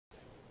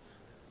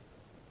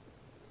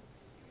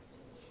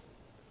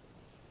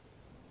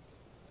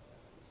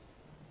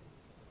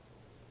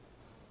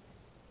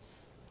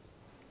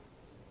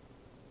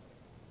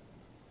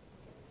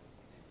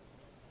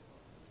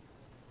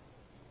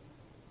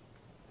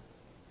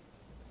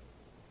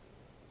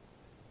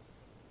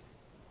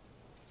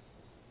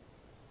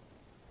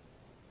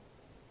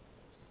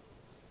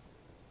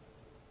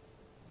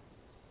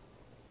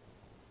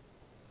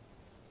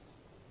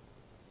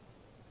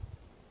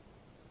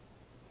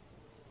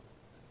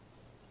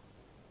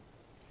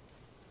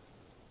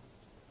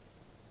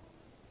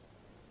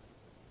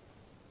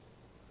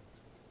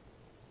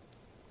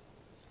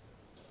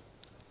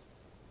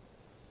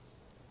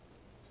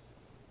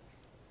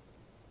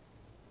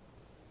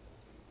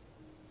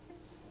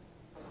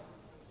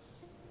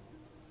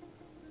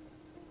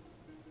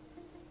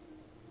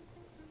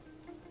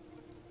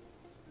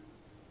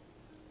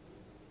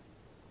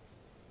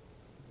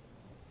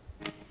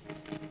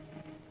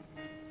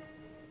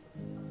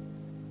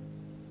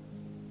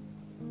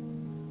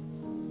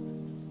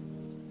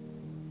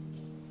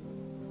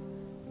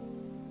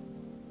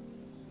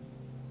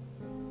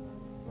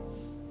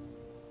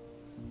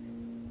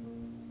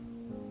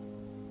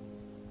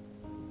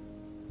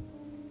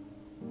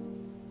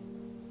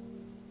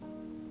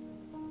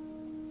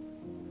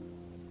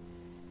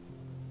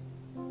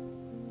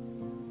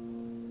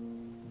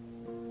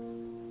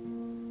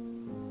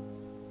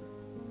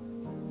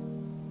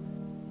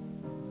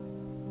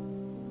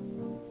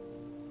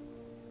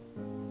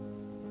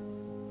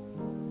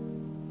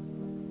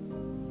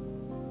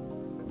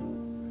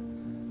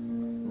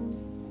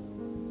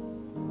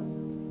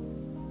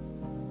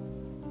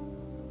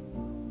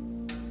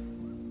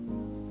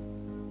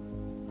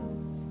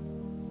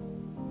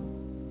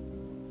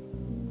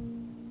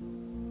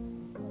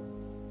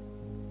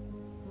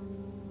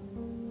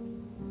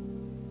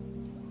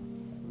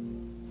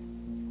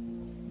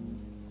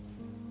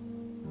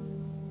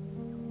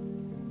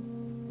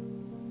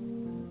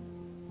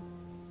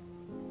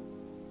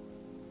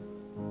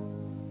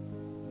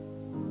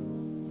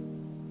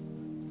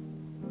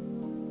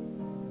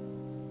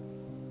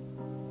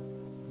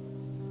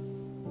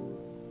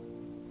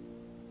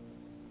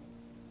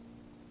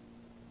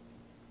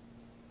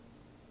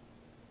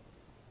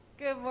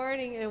Good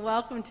morning and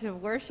welcome to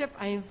worship.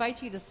 I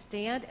invite you to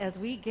stand as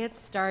we get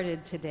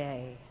started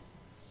today.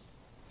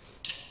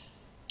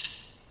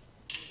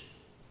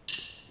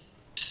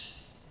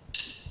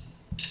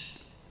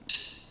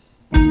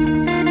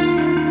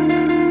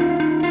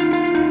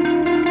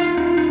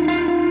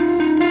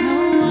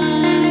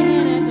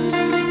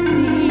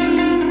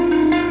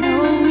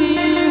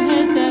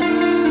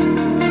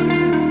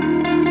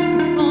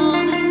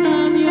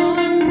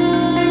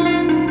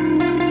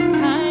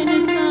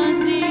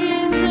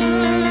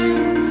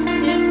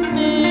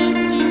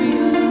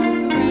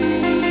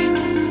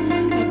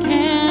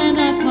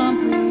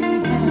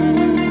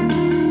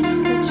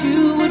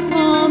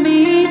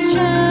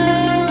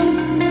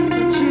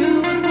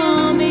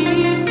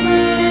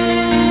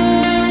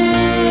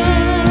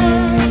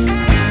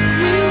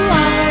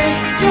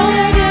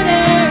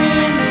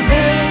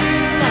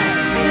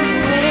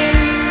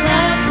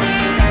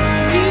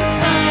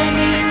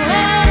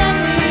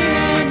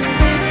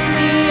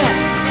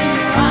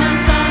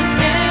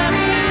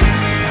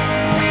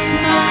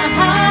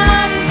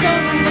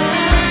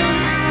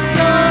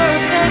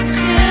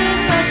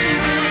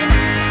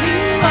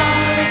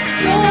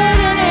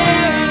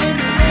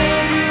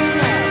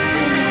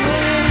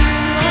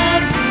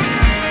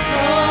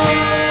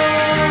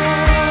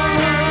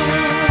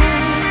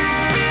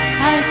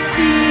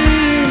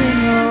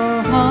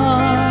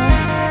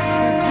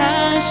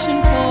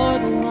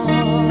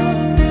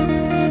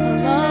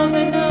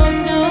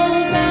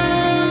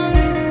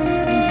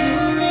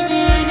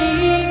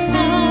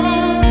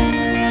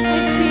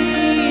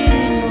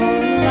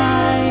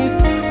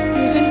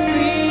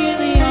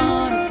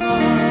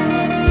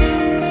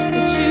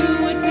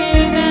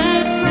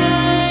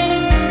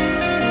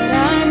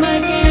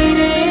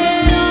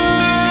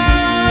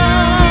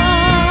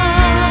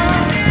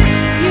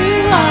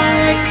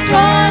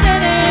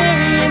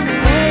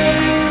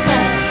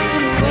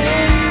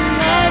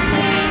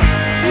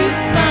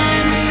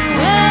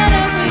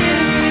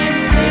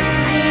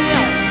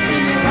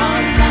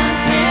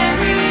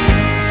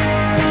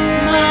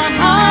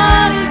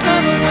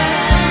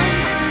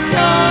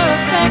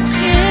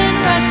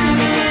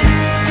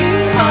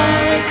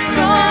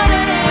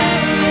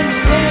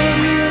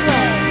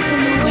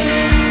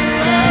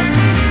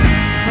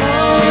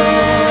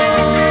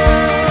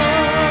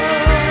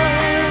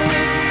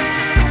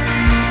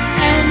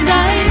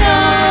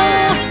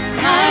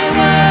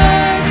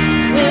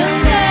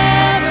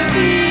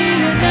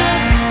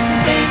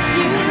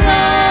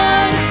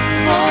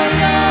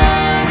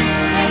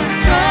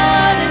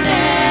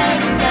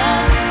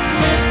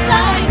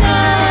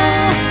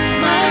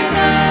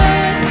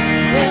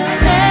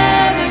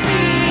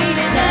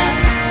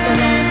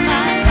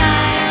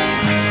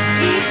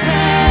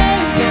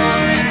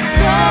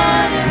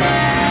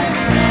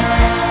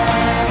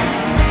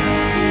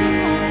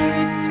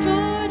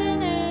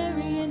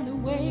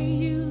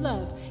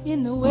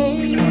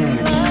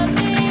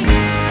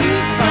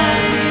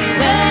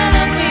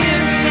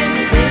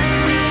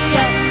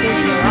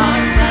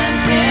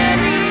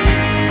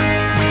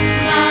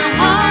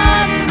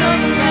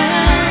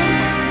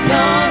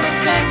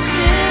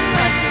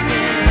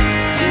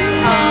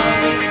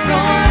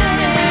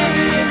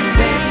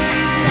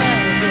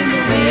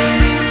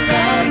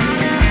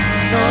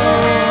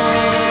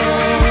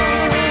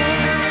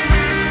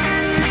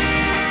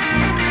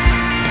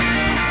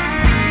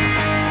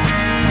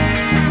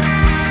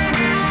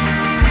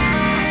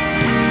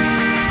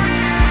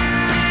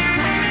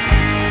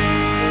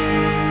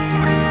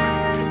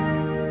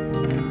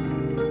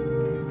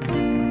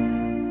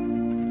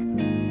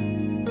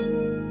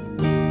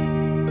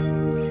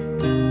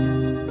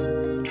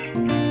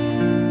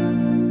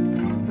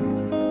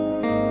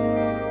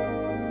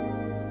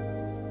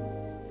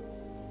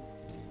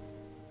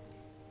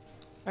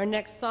 Our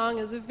next song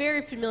is a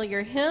very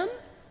familiar hymn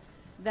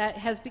that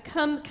has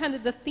become kind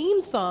of the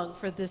theme song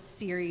for this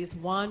series,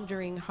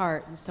 Wandering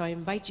Heart. And so I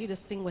invite you to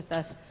sing with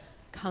us,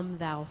 Come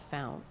Thou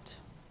Fount.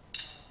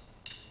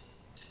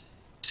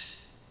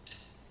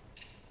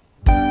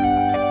 Come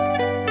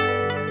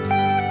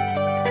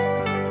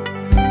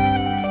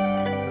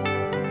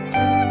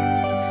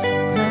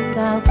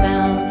Thou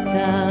Fount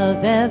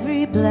of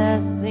every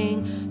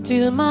blessing,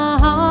 to my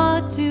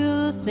heart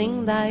to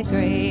sing Thy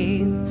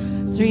grace.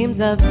 Streams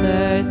of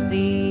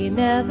mercy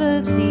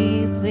never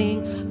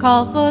ceasing,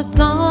 call for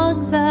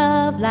songs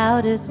of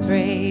loudest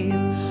praise.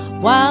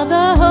 While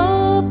the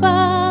hope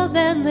of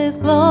endless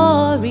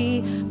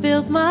glory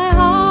fills my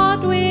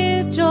heart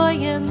with joy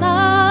and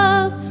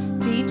love,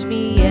 teach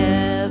me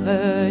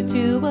ever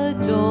to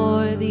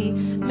adore Thee.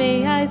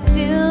 May I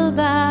still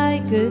Thy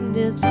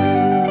goodness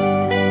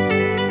prove.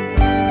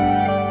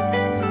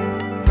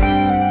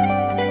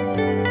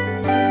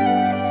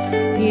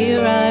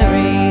 Here I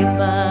raise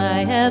my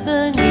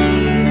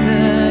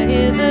Ebenezer,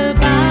 hither by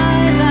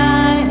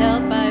Thy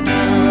help I've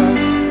come,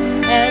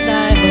 and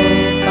I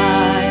hope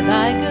by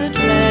Thy good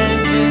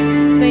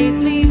pleasure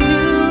safely to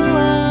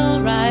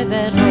arrive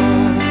at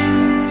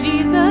home.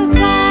 Jesus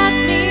sought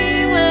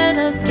me when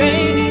a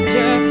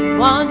stranger,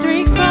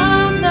 wandering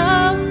from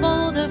the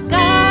fold of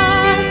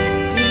God,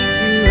 He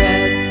to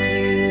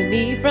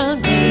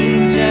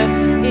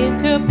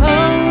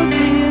interpose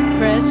his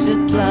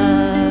precious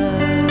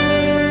blood.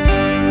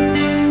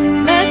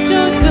 Let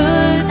your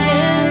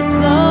goodness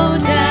flow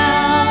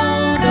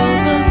down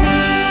over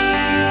me.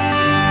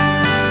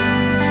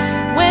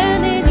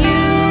 When in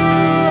you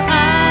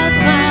I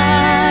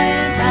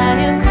find I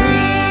am free.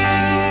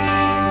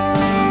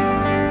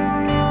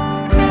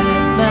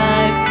 Let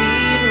my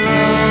feet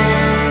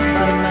roam,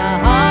 but my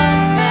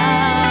heart's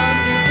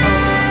found its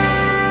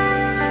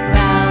home,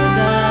 bound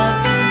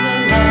up in the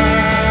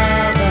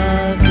love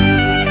of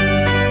thee.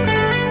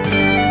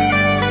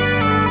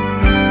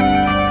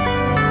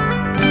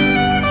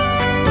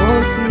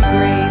 Oh, to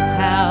grace,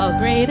 how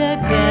great a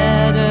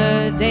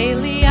debtor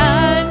daily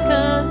I'm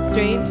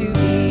constrained to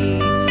be.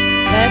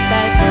 Let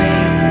that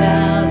grace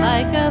now,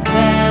 like a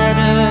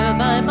fetter,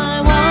 bind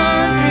my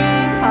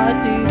wandering heart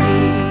to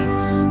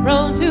thee.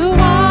 Prone to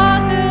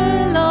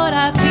wander, Lord,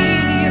 I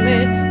feel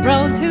it.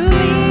 Prone to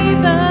leave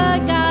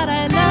the God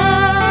I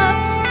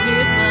love.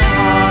 Here's my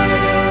heart,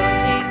 oh,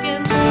 take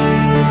and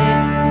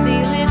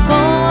seal it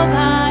for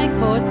thy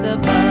courts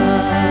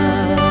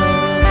above.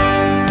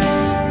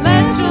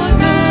 Let your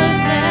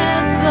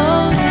goodness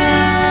flow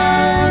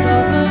down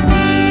over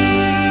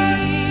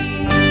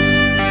me.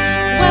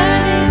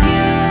 When in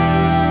you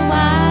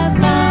I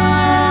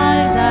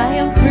find I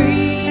am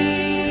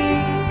free.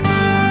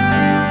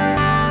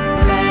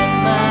 Let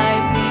my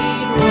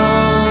feet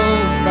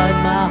roam, but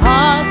my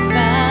heart's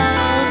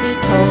found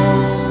its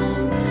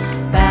home,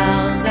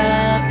 bound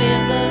up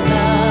in the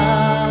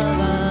love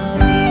of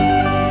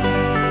thee.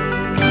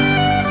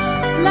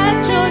 Let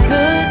your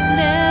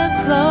goodness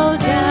flow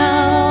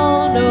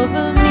down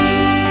over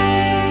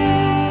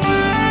me.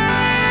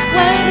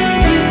 When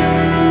in you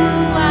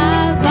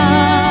I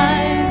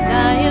find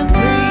I am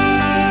free.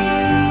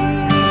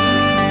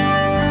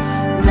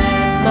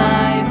 Let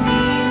my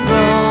feet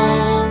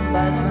roam,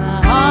 but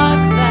my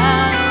heart's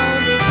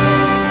found its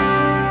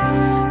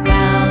home,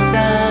 bound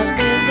up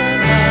in the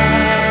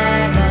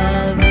love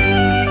of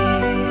thee.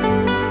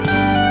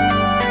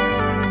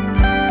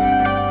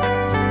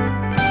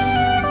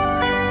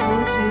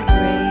 Oh, to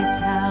grace,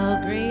 how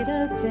great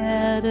a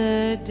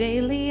debtor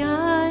daily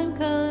I'm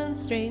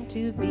constrained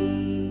to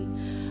be.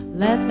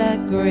 Let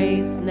that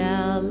grace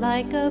now,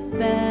 like a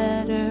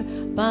fetter,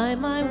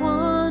 bind my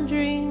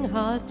wandering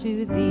heart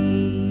to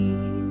thee.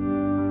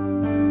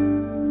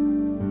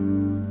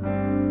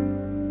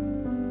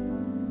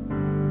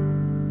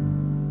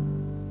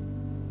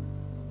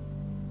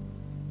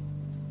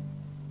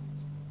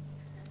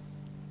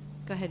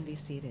 Go ahead and be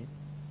seated.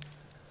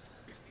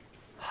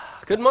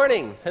 Good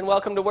morning and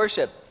welcome to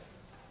worship.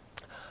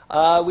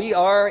 We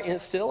are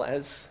still,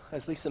 as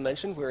Lisa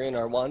mentioned, we're in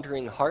our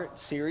Wandering Heart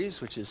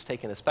series, which is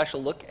taking a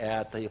special look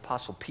at the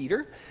Apostle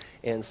Peter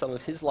and some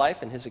of his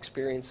life and his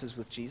experiences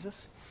with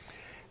Jesus.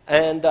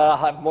 And I'll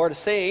have more to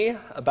say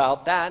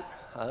about that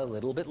a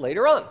little bit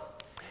later on.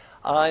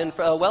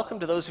 Welcome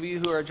to those of you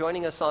who are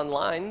joining us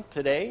online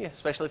today,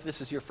 especially if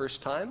this is your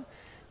first time.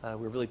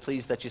 We're really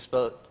pleased that you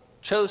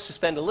chose to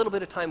spend a little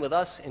bit of time with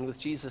us and with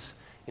Jesus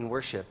in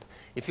worship.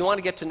 If you want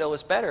to get to know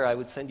us better, I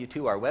would send you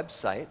to our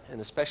website, and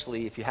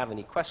especially if you have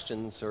any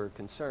questions or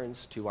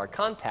concerns, to our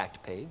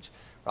contact page,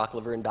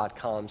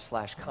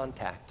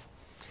 rocklaverne.com/contact.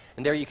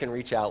 And there you can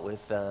reach out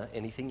with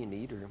anything you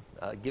need, or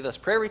give us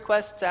prayer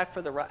requests, ask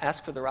for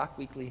the Rock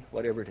Weekly,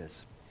 whatever it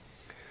is.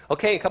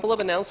 Okay, a couple of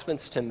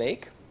announcements to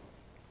make.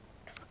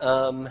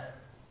 One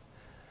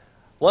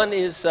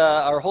is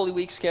our Holy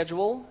Week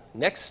schedule.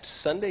 Next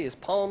Sunday is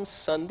Palm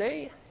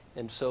Sunday.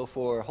 And so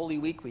for Holy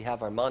Week, we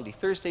have our Maundy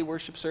Thursday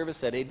worship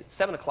service at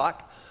 7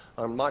 o'clock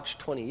on March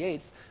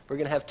 28th. We're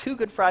going to have 2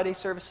 Good Friday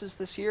services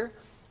this year,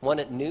 one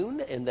at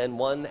noon and then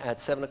one at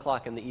 7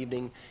 o'clock in the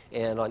evening.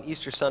 And on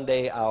Easter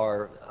Sunday,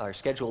 our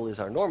schedule is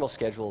our normal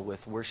schedule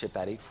with worship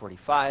at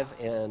 8:45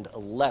 and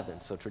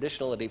 11. So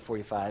traditional at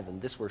 8:45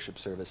 and this worship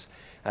service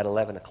at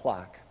 11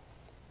 o'clock.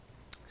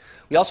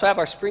 We also have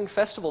our Spring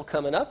Festival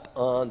coming up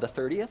on the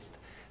 30th.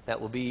 That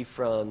will be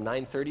from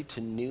 9:30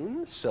 to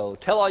noon. So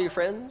tell all your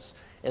friends.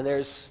 And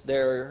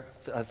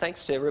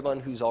thanks to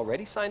everyone who's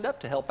already signed up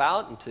to help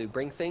out and to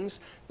bring things.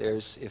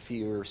 If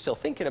you're still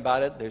thinking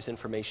about it, there's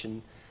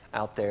information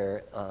out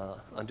there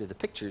under the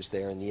pictures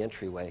there in the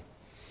entryway.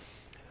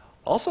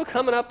 Also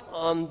coming up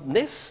on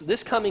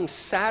this coming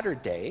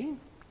Saturday,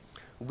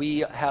 we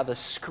have a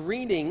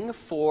screening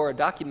for a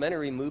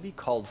documentary movie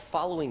called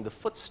Following the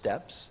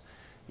Footsteps.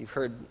 You've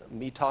heard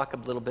me talk a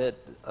little bit,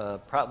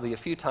 probably a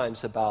few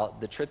times, about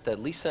the trip that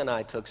Lisa and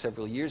I took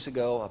several years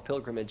ago, a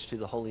pilgrimage to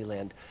the Holy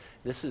Land.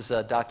 This is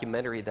a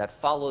documentary that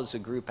follows a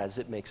group as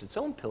it makes its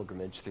own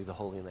pilgrimage through the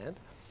Holy Land.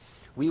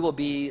 We will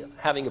be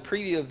having a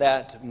preview of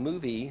that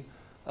movie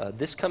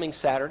this coming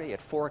Saturday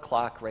at 4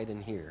 o'clock right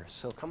in here.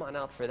 So come on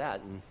out for that.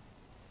 And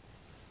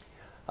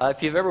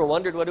if you've ever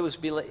wondered what it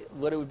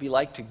would be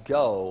like to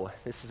go,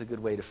 this is a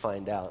good way to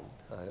find out,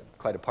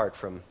 quite apart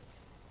from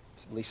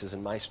Lisa's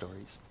and my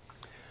stories.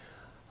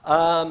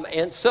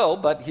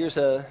 But here's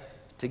to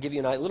give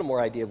you a little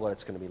more idea of what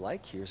it's going to be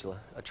like, here's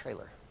a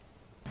trailer.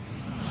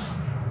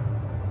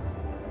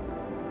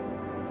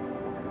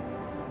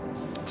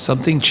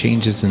 Something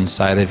changes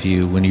inside of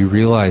you when you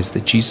realize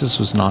that Jesus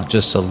was not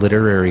just a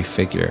literary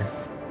figure,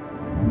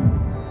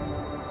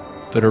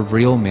 but a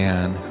real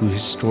man who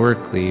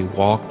historically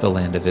walked the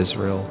land of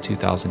Israel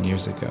 2,000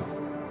 years ago.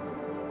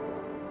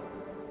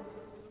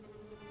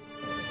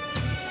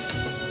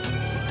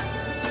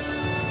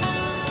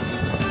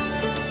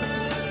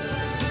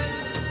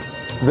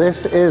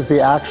 This is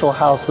the actual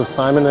house of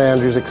Simon and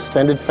Andrew's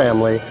extended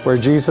family, where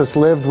Jesus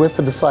lived with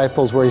the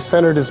disciples, where he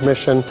centered his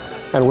mission,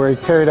 and where he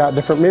carried out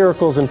different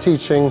miracles and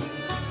teaching.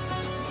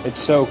 It's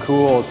so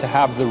cool to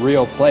have the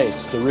real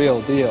place, the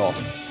real deal.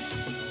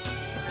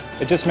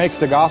 It just makes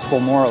the gospel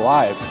more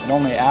alive. It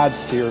only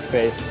adds to your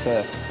faith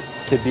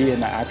to be in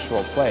the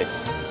actual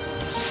place.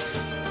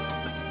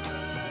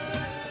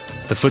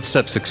 The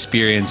Footsteps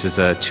experience is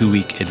a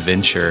 2-week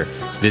adventure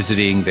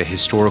visiting the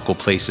historical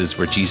places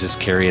where Jesus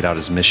carried out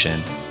his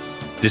mission.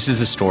 This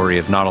is a story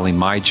of not only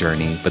my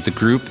journey, but the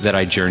group that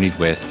I journeyed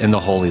with in the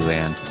Holy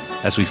Land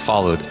as we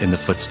followed in the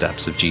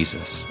footsteps of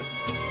Jesus.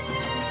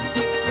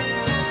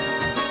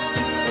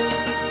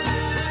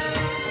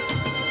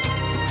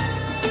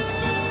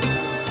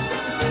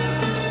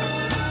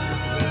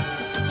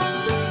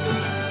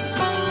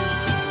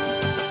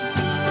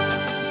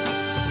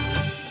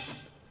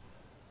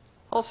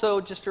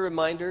 Also, just a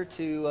reminder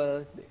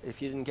to,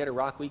 if you didn't get a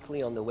Rock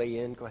Weekly on the way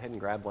in, go ahead and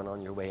grab one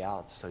on your way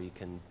out so you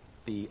can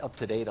be up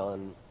to date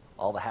on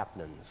all the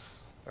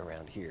happenings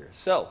around here.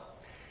 So,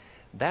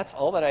 that's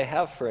all that I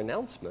have for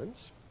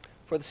announcements.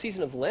 For the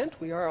season of Lent,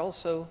 we're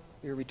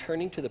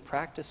returning to the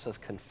practice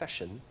of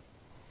confession.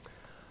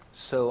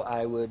 So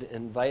I would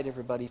invite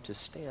everybody to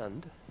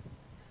stand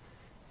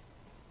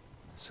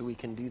so we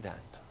can do that.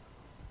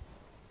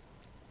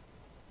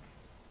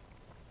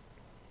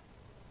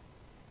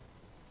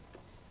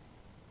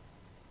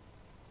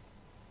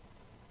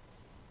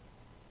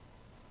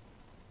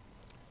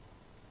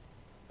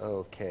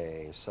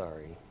 Okay,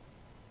 sorry.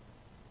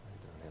 I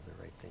don't have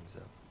the right things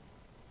up.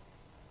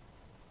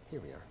 Here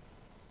we are.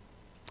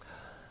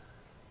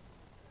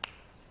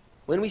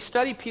 When we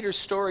study Peter's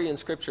story in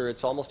Scripture,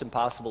 it's almost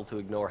impossible to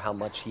ignore how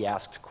much he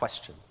asked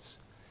questions.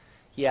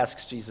 He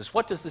asks Jesus,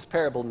 "What does this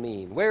parable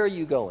mean? Where are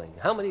you going?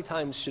 How many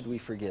times should we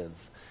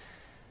forgive?"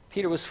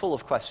 Peter was full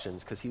of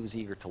questions because he was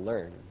eager to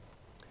learn.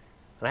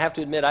 And I have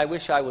to admit, I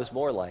wish I was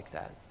more like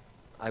that.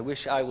 I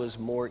wish I was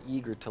more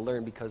eager to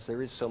learn because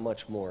there is so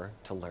much more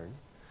to learn.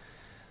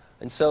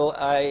 And so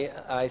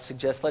I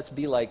suggest let's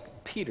be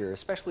like Peter,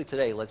 especially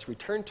today. Let's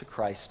return to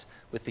Christ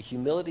with the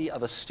humility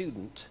of a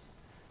student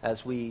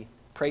as we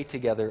pray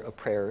together a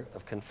prayer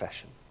of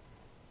confession.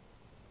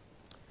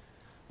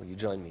 Will you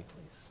join me,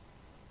 please?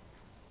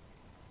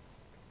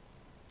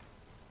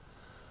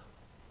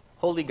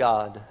 Holy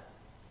God,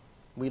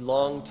 we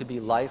long to be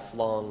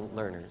lifelong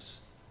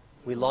learners.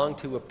 We long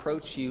to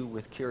approach you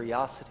with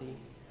curiosity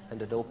and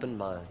an open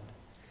mind.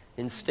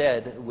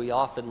 Instead, we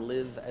often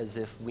live as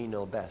if we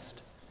know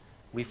best.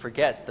 We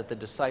forget that the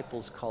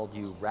disciples called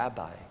you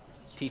Rabbi,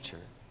 teacher.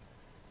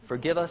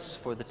 Forgive us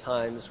for the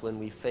times when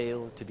we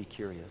fail to be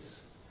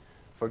curious.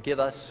 Forgive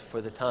us for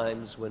the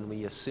times when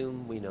we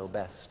assume we know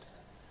best.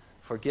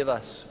 Forgive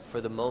us for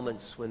the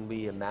moments when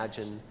we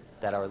imagine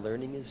that our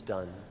learning is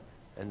done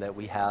and that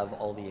we have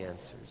all the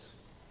answers.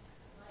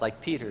 Like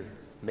Peter,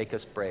 make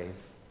us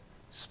brave.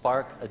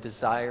 Spark a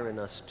desire in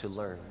us to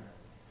learn.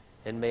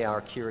 And may our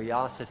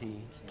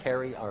curiosity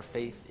carry our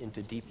faith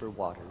into deeper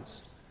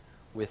waters.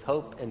 With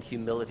hope and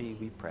humility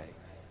we pray.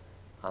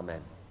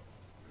 Amen.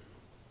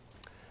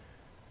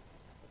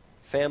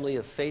 Family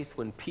of faith,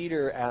 when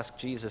Peter asked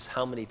Jesus,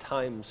 "How many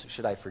times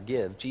should I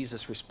forgive?"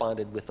 Jesus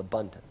responded with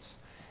abundance.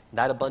 And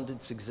that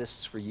abundance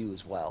exists for you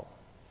as well.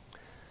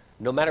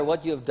 No matter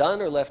what you have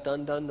done or left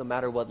undone, no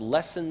matter what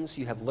lessons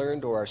you have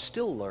learned or are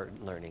still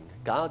learning,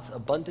 God's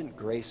abundant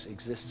grace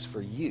exists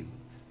for you.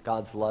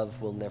 God's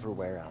love will never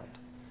wear out.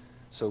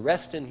 So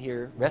rest in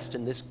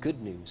this good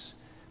news.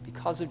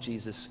 Because of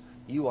Jesus,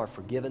 you are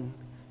forgiven,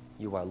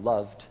 you are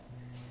loved,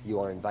 you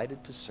are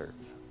invited to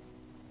serve.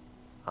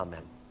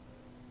 Amen.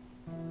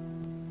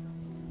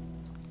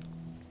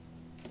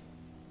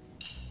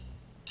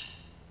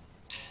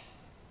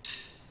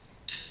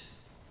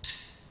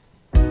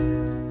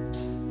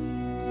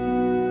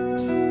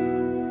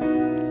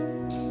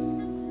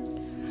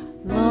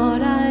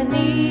 Lord, I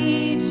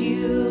need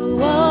you.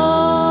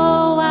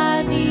 Oh,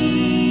 I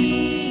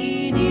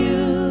need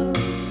you.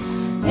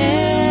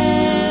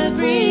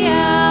 Every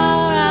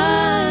hour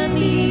I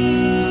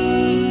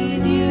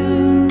need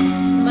you.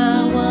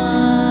 My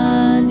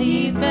one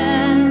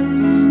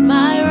defense,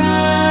 my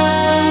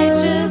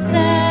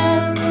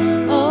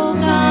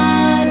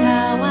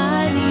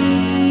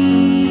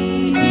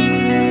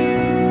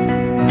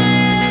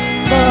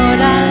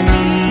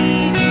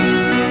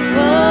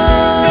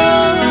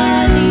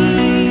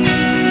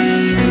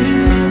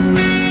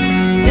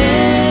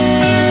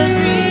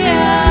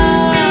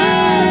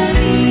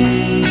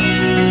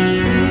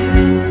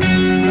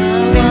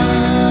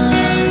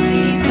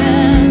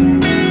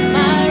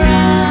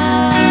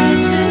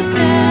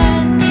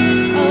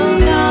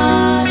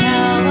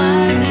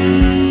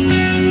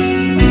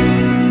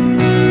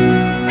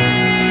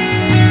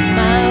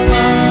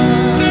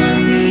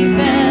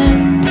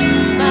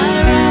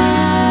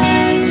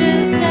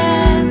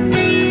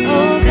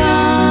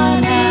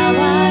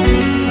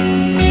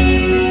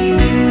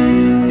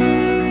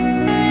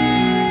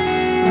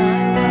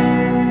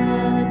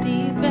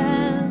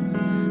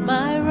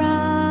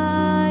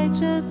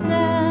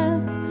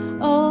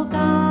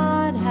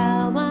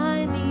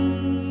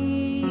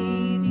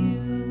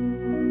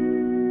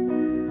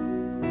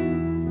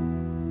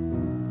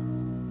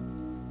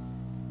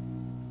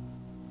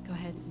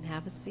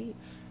have a seat.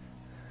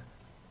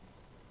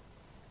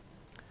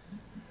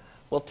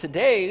 Well,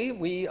 today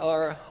we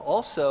are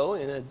also,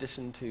 in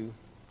addition to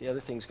the other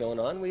things going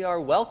on, we are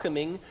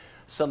welcoming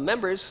some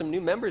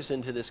new members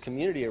into this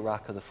community at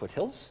Rock of the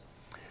Foothills.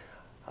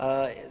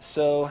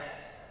 So,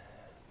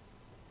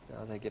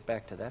 now as I get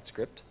back to that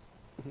script,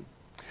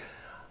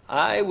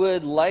 I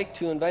would like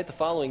to invite the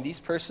following. These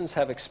persons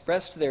have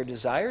expressed their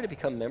desire to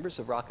become members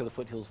of Rock of the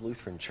Foothills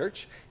Lutheran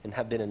Church and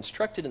have been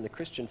instructed in the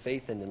Christian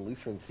faith and in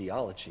Lutheran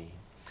theology.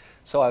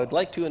 So I would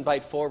like to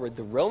invite forward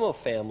the Romo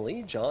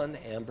family, John,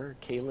 Amber,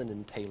 Kaylin,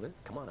 and Taylor.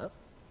 Come on up.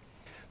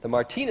 The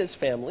Martinez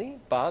family,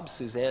 Bob,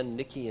 Suzanne,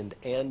 Nikki, and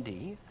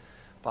Andy.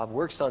 Bob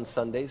works on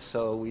Sundays,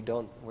 so we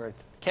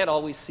can't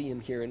always see him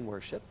here in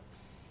worship.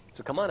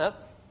 So come on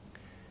up.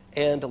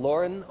 And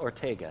Lauren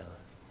Ortega.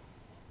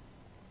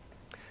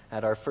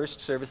 At our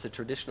first service of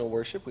traditional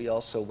worship, we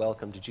also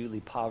welcomed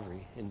Julie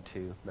Pavry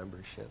into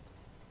membership.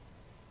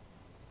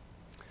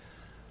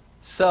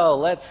 So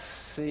let's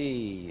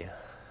see.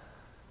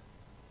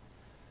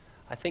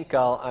 I think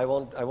I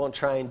won't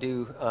try and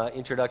do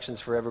introductions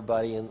for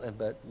everybody,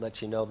 but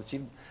let you know. But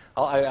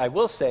I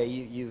will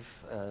say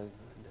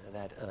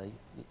that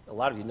a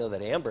lot of you know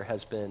that Amber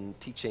has been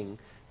teaching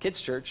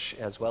Kids Church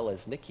as well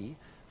as Nikki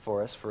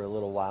for us for a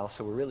little while.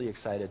 So we're really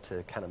excited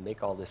to kind of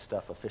make all this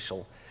stuff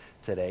official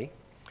today.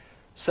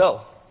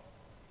 So,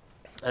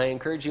 I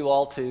encourage you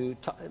all to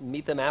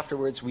meet them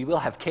afterwards. We will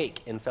have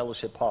cake in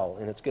Fellowship Hall,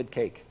 and it's good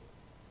cake.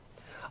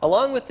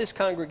 Along with this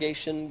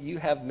congregation, you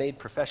have made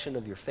profession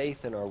of your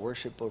faith in our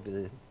worship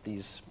over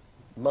these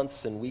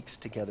months and weeks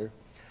together.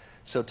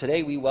 So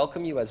today we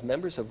welcome you as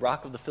members of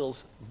Rock of the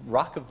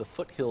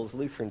Foothills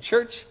Lutheran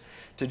Church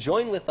to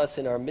join with us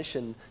in our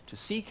mission to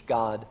seek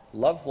God,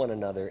 love one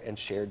another, and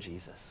share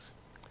Jesus.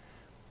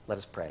 Let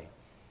us pray.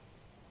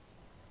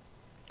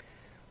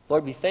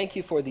 Lord, we thank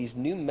you for these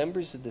new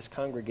members of this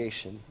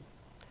congregation.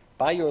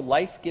 By your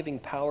life-giving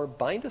power,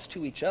 bind us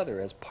to each other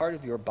as part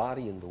of your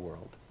body in the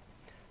world.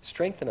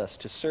 Strengthen us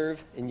to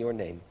serve in your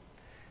name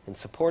and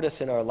support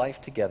us in our life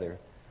together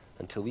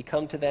until we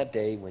come to that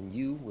day when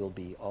you will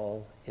be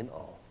all in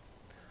all.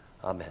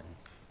 Amen.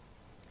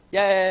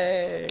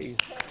 Yay!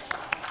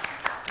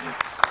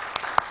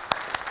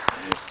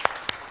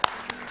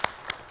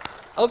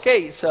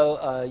 Okay,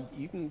 so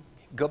you can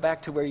go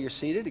back to where you're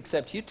seated,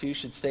 except you two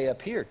should stay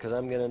up here because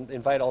I'm going to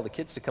invite all the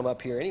kids to come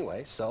up here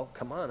anyway, so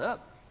come on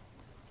up.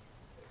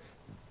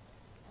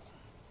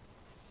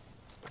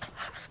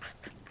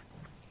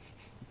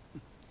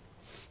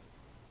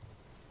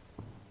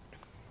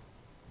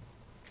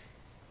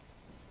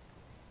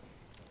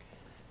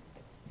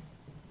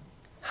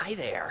 Hi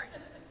there.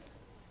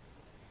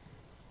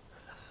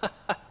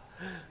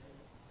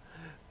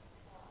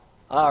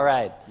 All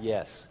right,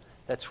 yes,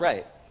 that's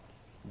right.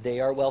 They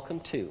are welcome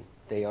too.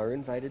 They are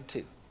invited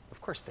too.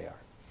 Of course they are.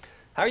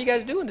 How are you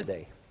guys doing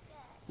today?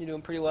 You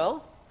doing pretty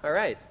well? All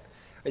right.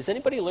 Is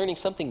anybody learning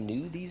something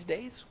new these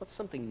days? What's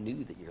something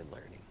new that you're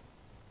learning?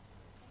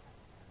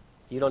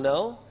 You don't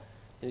know?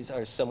 Is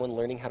someone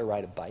learning how to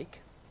ride a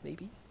bike,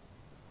 maybe?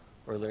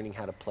 Or learning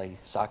how to play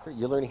soccer?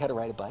 You're learning how to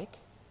ride a bike?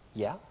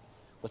 Yeah?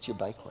 What's your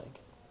bike like?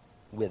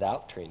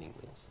 Without training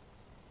wheels.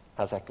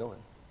 How's that going?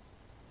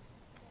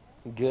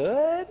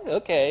 Good?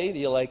 Okay. Do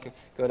you like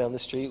go down the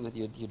street with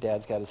your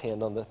dad's got his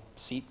hand on the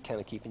seat, kind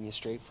of keeping you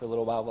straight for a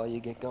little while you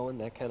get going,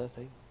 that kind of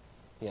thing?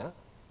 Yeah?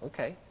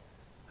 Okay.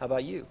 How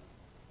about you?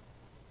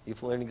 You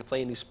learning to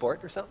play a new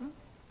sport or something?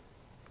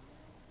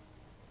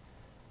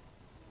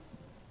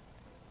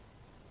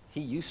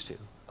 He used to.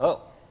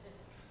 Oh.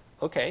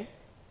 Okay.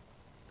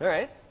 All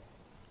right.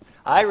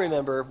 I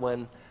remember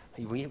when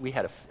we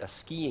had a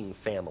skiing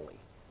family.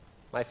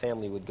 My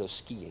family would go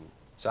skiing.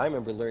 So I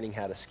remember learning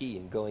how to ski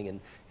and going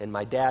and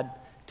my dad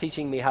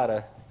teaching me how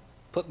to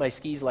put my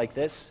skis like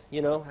this,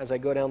 as I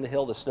go down the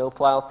hill, the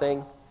snowplow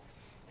thing.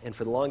 And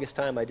for the longest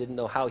time, I didn't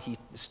know how he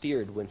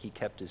steered when he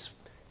kept his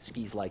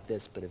skis like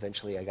this, but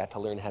eventually I got to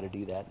learn how to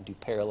do that and do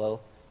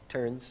parallel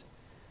turns.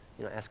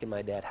 Asking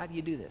my dad, how do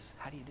you do this?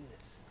 How do you do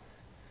this?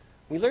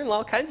 We learn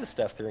all kinds of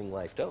stuff during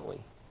life, don't we?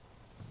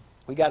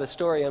 We got a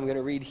story I'm going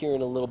to read here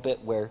in a little bit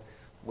where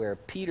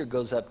Peter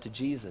goes up to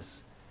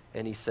Jesus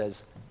and he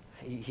says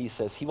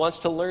he wants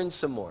to learn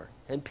some more.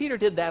 And Peter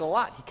did that a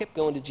lot. He kept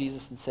going to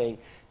Jesus and saying,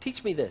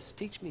 teach me this,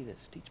 teach me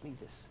this, teach me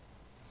this.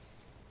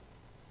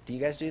 Do you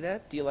guys do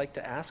that? Do you like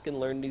to ask and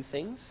learn new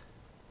things?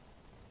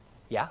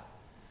 Yeah?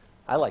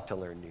 I like to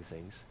learn new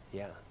things,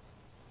 yeah.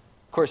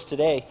 Of course,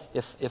 today,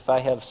 if I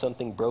have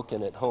something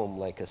broken at home,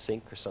 like a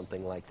sink or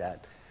something like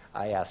that,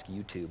 I ask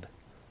YouTube.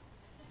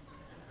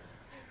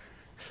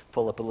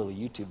 Pull up a little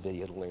YouTube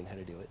video to learn how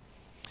to do it.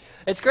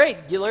 It's great.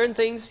 You learn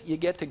things, you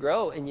get to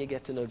grow, and you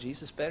get to know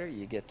Jesus better.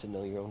 You get to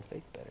know your own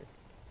faith better.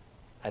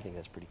 I think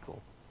that's pretty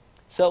cool.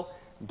 So,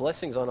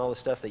 blessings on all the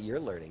stuff that you're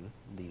learning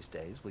these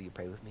days. Will you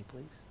pray with me,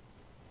 please?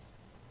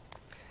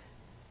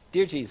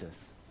 Dear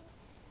Jesus.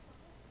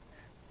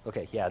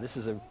 Okay, yeah, this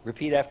is a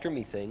repeat after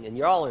me thing, and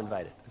you're all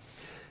invited.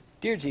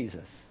 Dear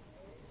Jesus,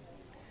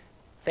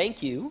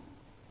 thank you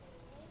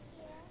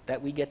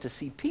that we get to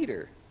see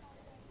Peter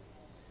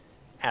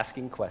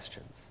asking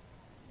questions.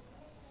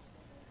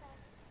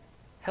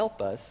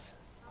 Help us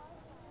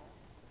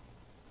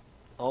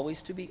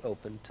always to be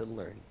open to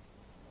learn.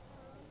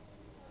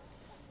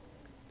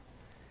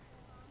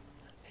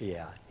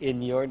 Yeah,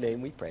 in your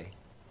name we pray.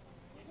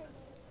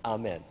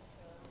 Amen.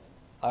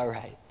 All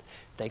right.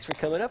 Thanks for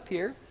coming up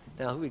here.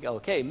 Now, who we go?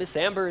 Okay, Miss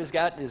Amber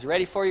is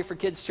ready for you for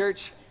Kids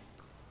Church.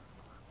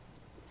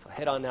 So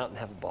head on out and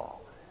have a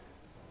ball.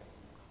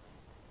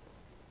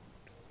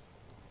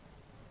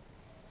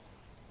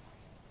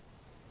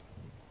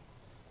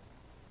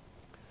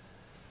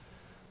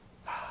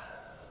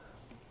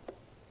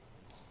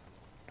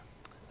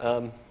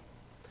 You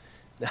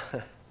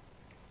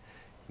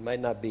might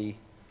not be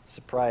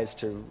surprised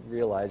to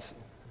realize,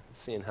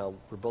 seeing how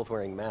we're both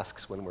wearing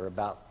masks when we're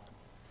about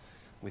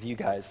with you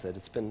guys, that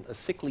it's been a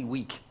sickly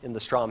week in the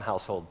Strom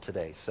household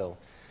today. So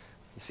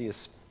you see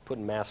us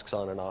putting masks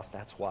on and off,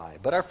 that's why.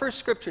 But our first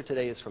scripture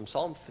today is from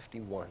Psalm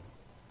 51.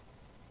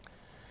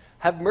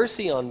 Have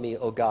mercy on me,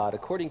 O God,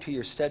 according to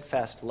your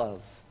steadfast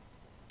love.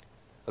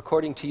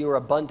 According to your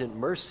abundant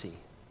mercy,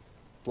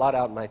 blot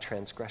out my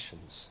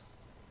transgressions.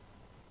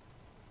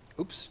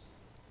 Oops.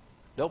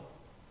 Nope.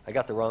 I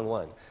got the wrong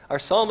one. Our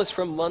psalm is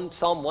from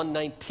Psalm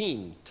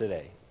 119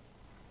 today.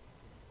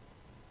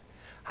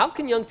 How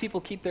can young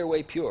people keep their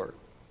way pure?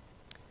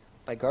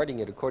 By guarding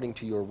it according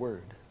to your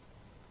word.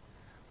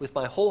 With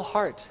my whole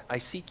heart I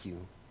seek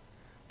you.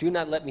 Do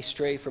not let me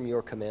stray from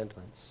your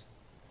commandments.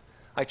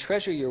 I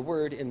treasure your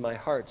word in my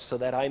heart so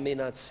that I may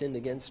not sin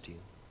against you.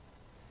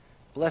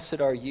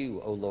 Blessed are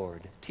you, O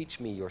Lord. Teach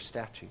me your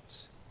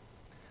statutes.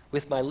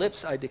 With my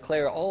lips I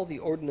declare all the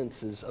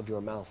ordinances of your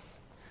mouth.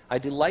 I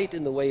delight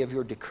in the way of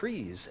your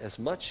decrees as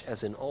much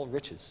as in all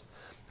riches.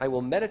 I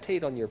will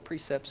meditate on your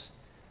precepts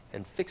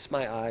and fix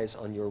my eyes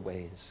on your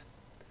ways.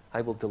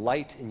 I will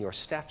delight in your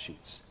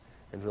statutes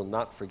and will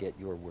not forget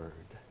your word.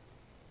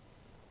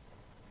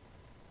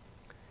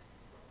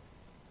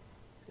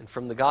 And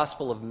from the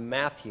Gospel of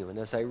Matthew, and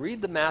as I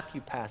read the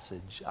Matthew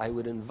passage, I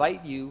would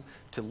invite you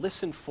to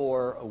listen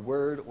for a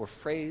word or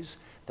phrase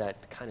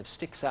that kind of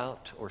sticks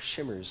out or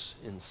shimmers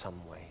in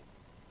some way.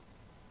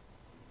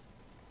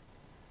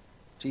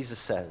 Jesus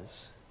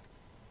says,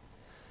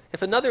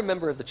 if another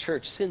member of the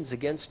church sins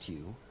against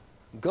you,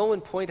 go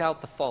and point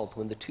out the fault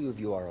when the two of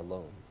you are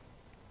alone.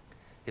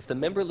 If the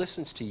member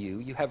listens to you,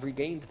 you have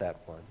regained that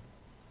one.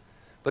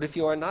 But if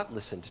you are not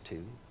listened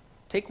to,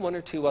 take one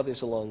or two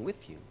others along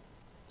with you,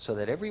 so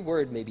that every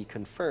word may be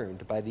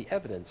confirmed by the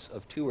evidence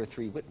of 2 or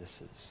 3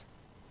 witnesses.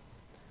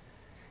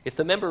 If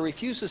the member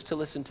refuses to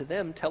listen to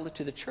them, tell it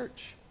to the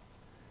church.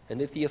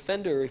 And if the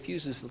offender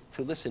refuses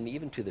to listen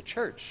even to the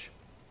church,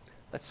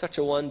 let such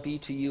a one be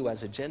to you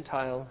as a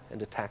Gentile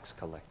and a tax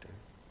collector.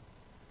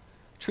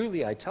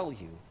 Truly I tell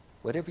you,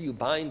 whatever you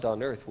bind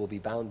on earth will be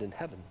bound in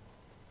heaven,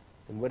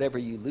 and whatever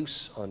you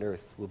loose on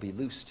earth will be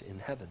loosed in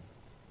heaven.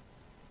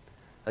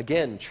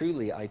 Again,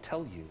 truly I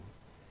tell you,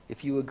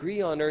 if you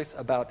agree on earth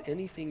about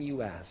anything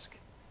you ask,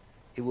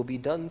 it will be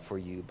done for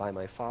you by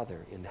my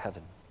Father in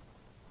heaven.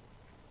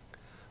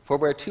 For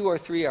where 2 or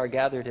 3 are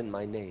gathered in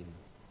my name,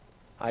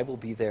 I will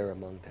be there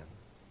among them.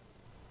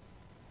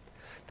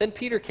 Then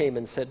Peter came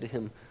and said to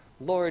him,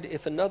 Lord,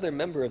 if another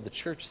member of the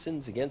church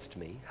sins against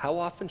me, how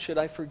often should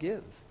I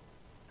forgive?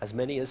 As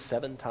many as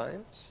 7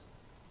 times?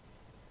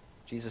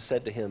 Jesus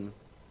said to him,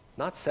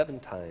 not 7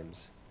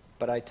 times,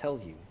 but I tell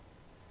you,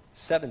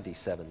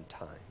 77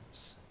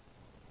 times.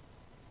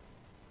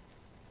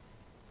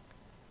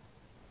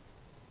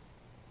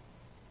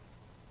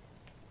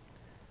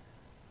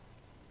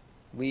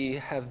 We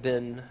have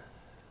been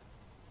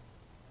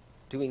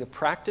doing a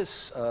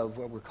practice of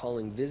what we're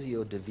calling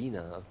Visio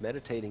Divina, of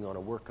meditating on a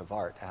work of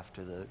art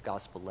after the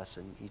gospel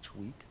lesson each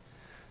week.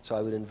 So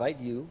I would invite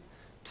you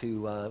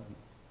to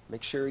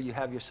make sure you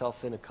have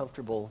yourself in a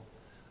comfortable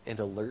and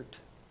alert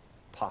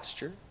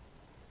posture,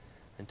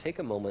 and take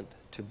a moment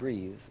to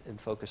breathe and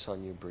focus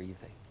on your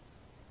breathing.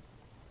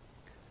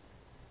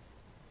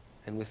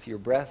 And with your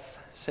breath,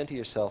 center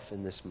yourself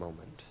in this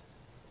moment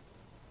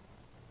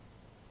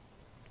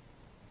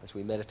as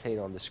we meditate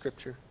on the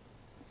scripture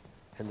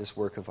and this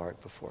work of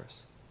art before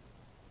us.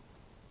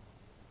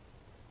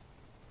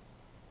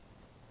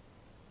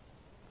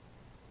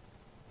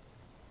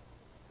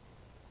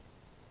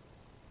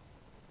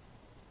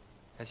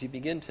 As you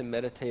begin to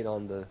meditate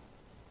on the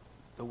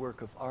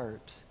work of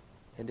art,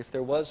 and if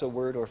there was a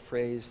word or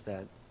phrase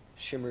that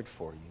shimmered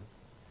for you,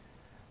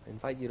 I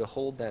invite you to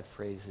hold that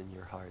phrase in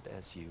your heart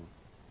as you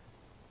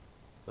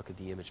look at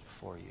the image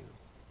before you.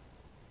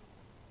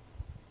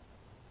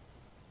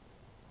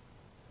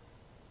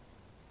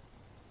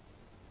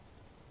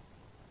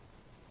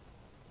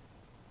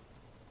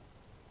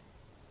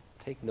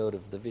 Take note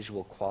of the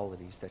visual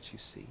qualities that you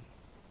see,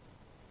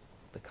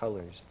 the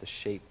colors, the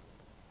shape,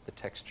 the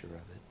texture of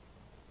it,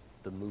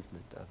 the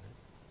movement of it.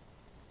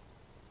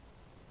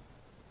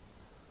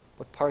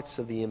 What parts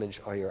of the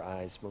image are your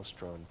eyes most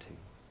drawn to?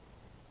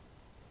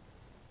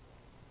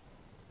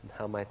 And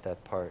how might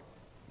that part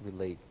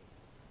relate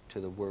to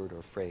the word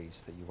or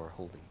phrase that you are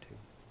holding to?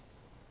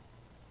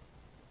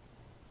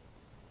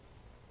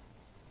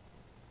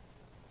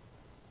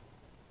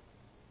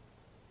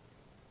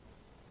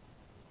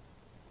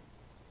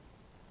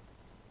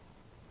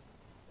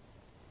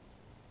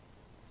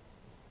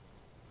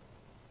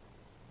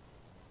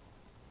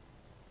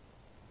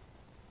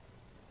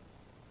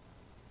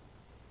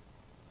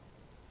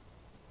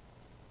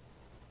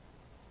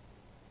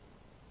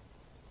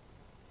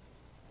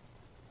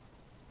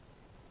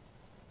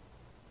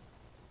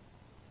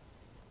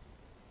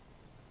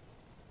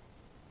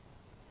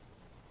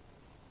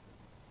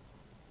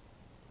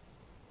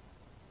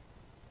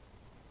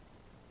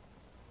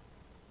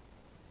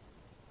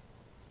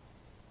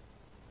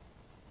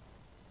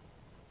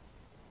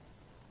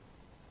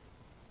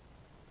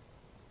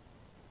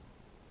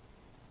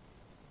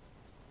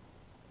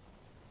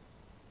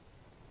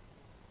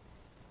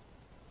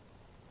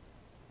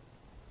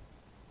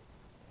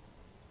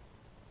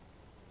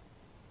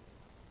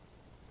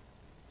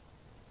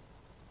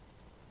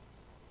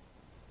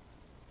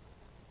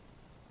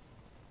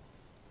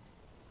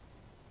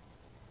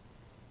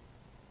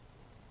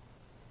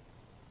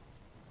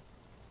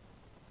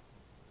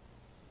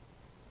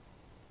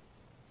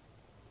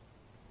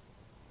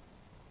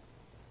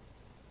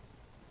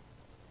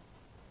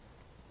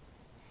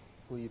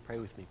 will you pray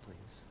with me,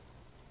 please?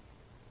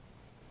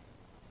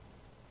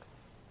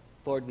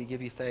 Lord, we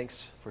give you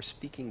thanks for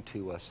speaking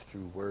to us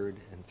through word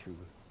and through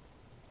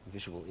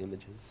visual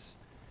images.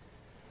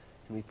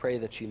 And we pray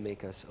that you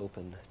make us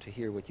open to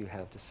hear what you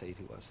have to say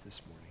to us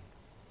this morning.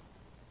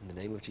 In the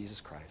name of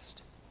Jesus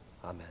Christ,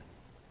 amen.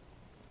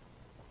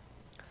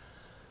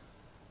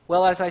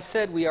 Well, as I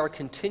said, we are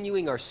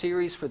continuing our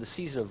series for the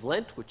season of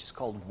Lent, which is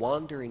called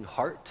Wandering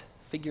Heart,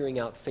 Figuring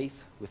Out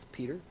Faith with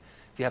Peter.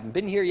 If you haven't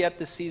been here yet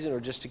this season, or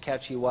just to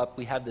catch you up,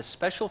 we have this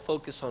special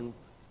focus on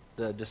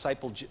the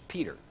disciple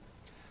Peter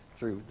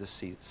through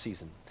this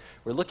season.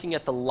 We're looking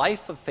at the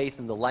life of faith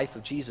and the life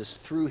of Jesus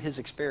through his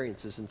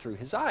experiences and through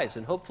his eyes.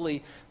 And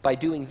hopefully by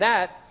doing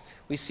that,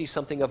 we see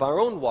something of our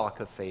own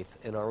walk of faith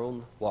and our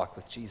own walk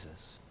with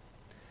Jesus.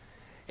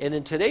 And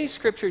in today's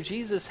scripture,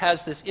 Peter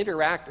has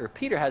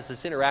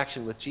this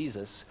interaction with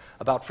Jesus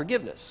about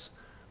forgiveness,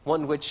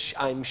 one which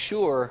I'm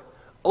sure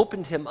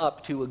opened him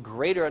up to a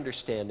greater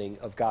understanding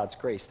of God's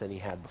grace than he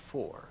had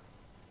before.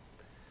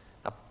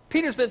 Now,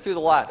 Peter's been through a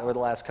lot over the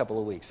last couple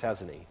of weeks,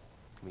 hasn't he?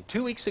 I mean,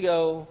 2 weeks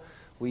ago,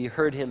 we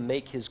heard him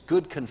make his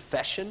good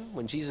confession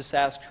when Jesus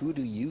asked, "Who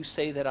do you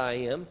say that I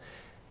am?"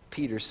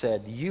 Peter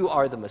said, "You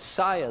are the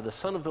Messiah, the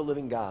Son of the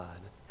living God."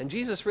 And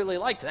Jesus really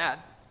liked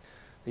that.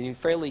 And he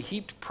fairly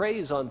heaped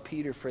praise on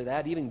Peter for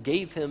that, even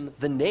gave him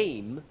the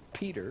name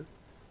Peter,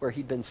 where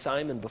he'd been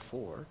Simon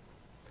before.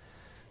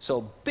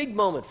 So, big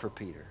moment for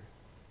Peter.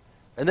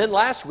 And then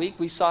last week,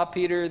 we saw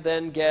Peter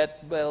then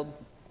get, well,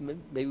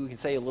 maybe we can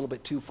say a little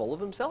bit too full of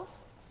himself.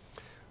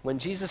 When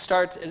Jesus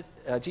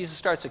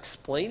starts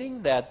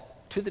explaining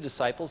that to the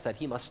disciples that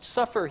he must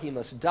suffer, he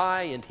must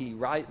die, and he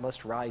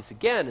must rise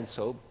again. And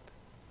so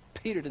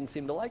Peter didn't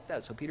seem to like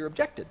that, so Peter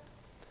objected.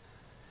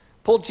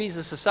 Pulled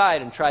Jesus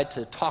aside and tried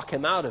to talk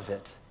him out of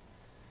it.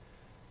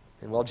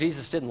 And while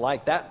Jesus didn't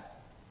like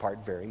that part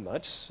very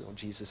much, so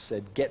Jesus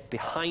said, "Get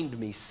behind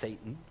me,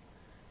 Satan.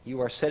 You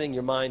are setting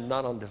your mind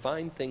not on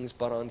divine things,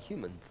 but on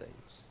human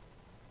things."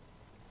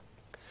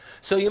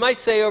 So you might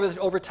say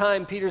over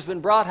time, Peter's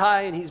been brought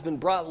high and he's been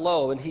brought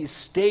low, and he's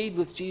stayed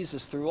with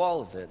Jesus through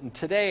all of it. And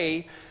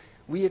today,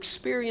 we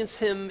experience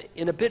him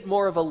in a bit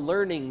more of a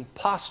learning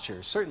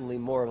posture, certainly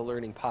more of a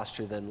learning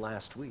posture than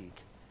last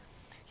week.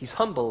 He's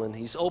humble and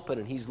he's open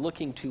and he's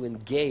looking to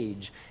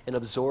engage and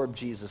absorb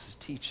Jesus'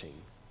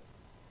 teaching.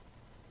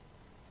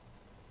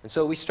 And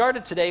so we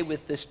started today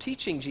with this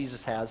teaching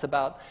Jesus has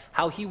about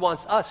how he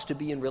wants us to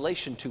be in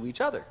relation to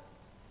each other,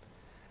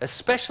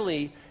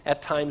 especially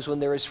at times when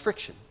there is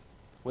friction,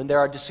 when there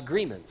are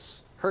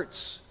disagreements,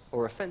 hurts,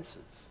 or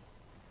offenses.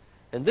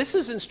 And this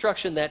is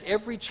instruction that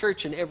every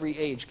church in every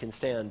age can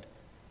stand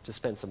to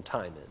spend some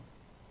time in.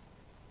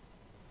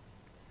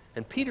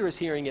 And Peter is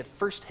hearing it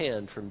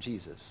firsthand from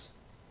Jesus.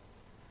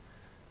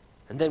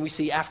 And then we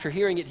see after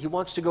hearing it, he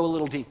wants to go a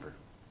little deeper.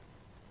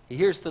 He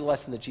hears the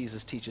lesson that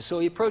Jesus teaches. So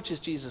he approaches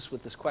Jesus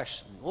with this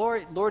question: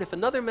 Lord, if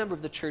another member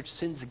of the church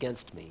sins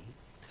against me,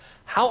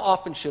 how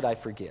often should I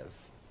forgive?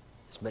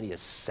 As many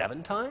as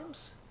 7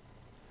 times?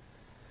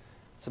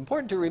 It's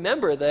important to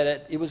remember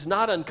that it was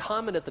not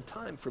uncommon at the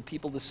time for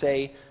people to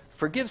say,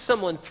 forgive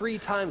someone 3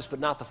 times, but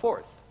not the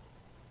 4th.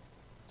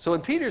 So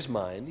in Peter's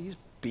mind, he's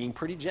being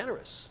pretty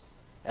generous.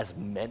 As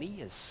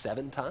many as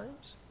 7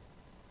 times?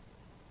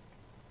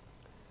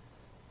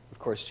 Of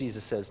course,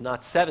 Jesus says,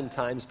 not 7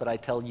 times, but I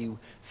tell you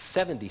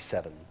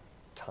 77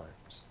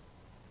 times.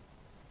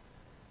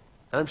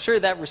 And I'm sure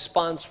that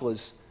response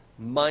was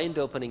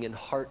mind-opening and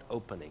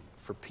heart-opening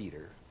for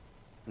Peter.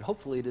 And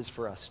hopefully it is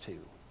for us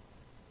too.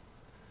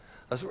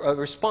 A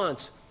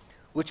response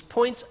which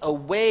points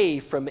away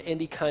from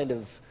any kind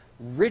of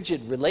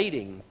rigid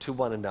relating to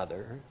one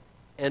another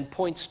and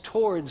points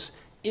towards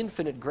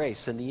infinite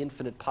grace and the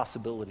infinite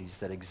possibilities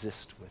that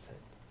exist with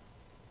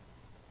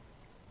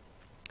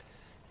it.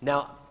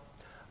 Now,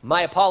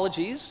 my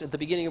apologies at the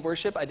beginning of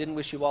worship. I didn't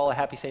wish you all a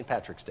happy St.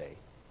 Patrick's Day.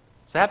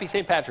 So happy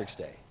St. Patrick's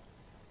Day.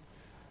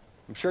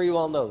 I'm sure you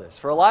all know this.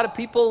 For a lot of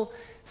people,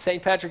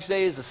 St. Patrick's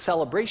Day is a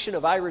celebration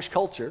of Irish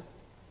culture.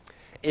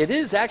 It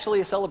is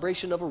actually a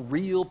celebration of a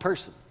real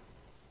person,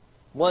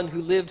 one who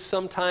lived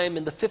sometime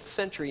in the 5th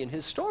century, and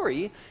his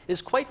story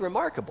is quite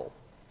remarkable.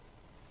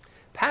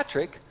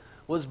 Patrick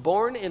was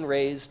born and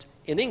raised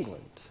in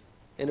England,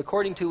 and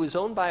according to his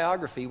own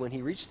biography, when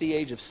he reached the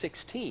age of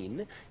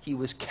 16, he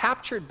was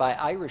captured by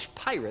Irish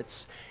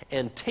pirates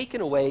and taken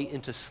away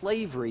into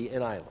slavery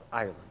in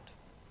Ireland.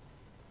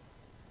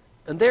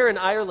 And there in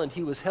Ireland,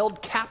 he was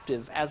held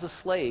captive as a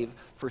slave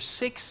for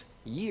 6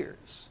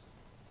 years.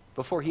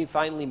 Before he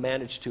finally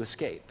managed to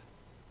escape.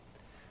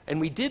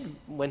 And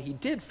when he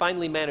did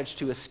finally manage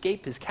to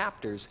escape his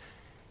captors,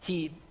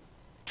 he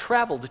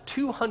traveled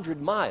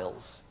 200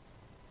 miles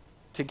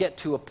to get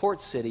to a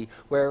port city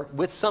where,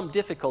 with some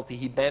difficulty,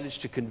 he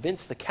managed to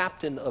convince the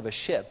captain of a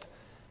ship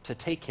to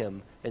take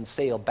him and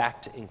sail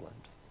back to England.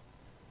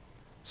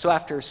 So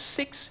after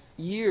 6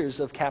 years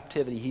of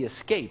captivity, he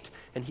escaped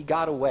and he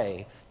got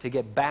away to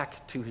get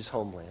back to his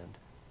homeland.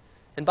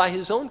 And by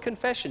his own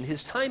confession,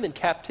 his time in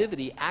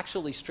captivity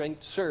actually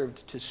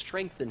served to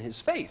strengthen his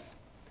faith.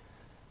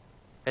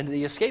 And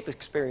the escape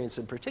experience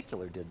in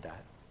particular did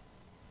that.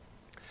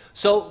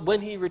 So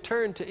when he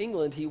returned to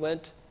England, he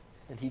went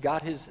and he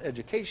got his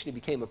education. He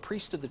became a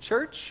priest of the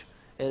church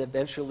and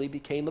eventually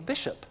became a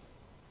bishop.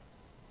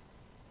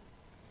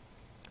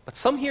 But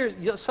some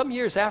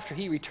years after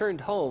he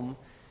returned home,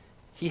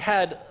 he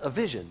had a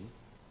vision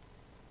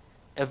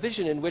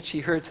in which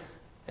he heard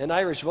an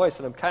Irish voice,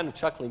 and I'm kind of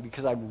chuckling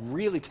because I'm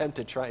really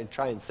tempted to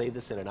try and say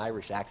this in an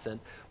Irish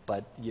accent,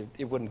 but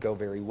it wouldn't go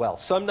very well.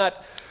 So I'm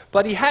not,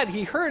 but he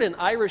heard an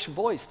Irish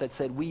voice that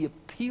said, "We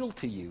appeal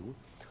to you,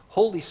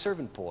 holy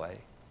servant boy,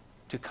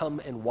 to come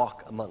and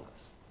walk among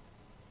us."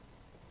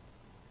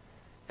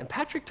 And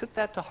Patrick took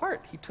that to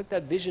heart. He took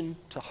that vision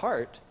to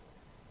heart,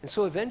 and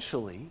so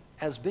eventually,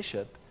 as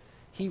bishop,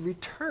 he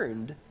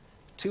returned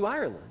to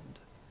Ireland,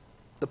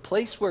 the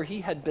place where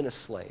he had been a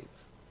slave,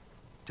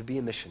 to be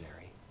a missionary.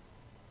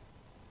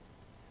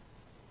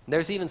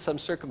 There's even some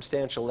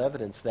circumstantial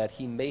evidence that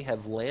he may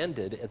have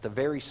landed at the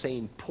very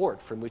same port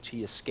from which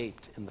he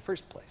escaped in the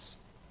first place.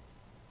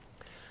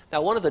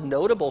 Now, one of the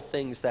notable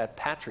things that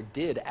Patrick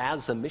did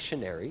as a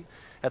missionary,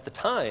 at the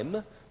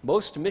time,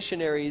 most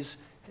missionaries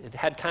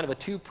had kind of a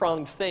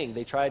two-pronged thing.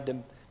 They tried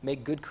to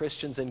make good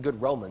Christians and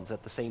good Romans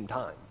at the same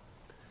time.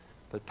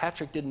 But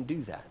Patrick didn't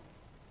do that.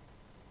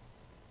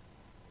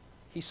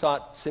 He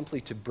sought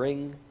simply to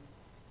bring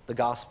the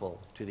gospel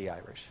to the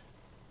Irish.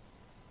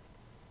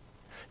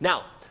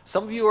 Now,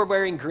 some of you are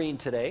wearing green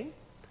today,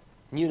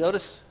 and you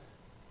notice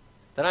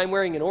that I'm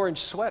wearing an orange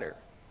sweater.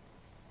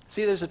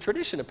 See, there's a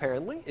tradition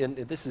apparently, and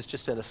this is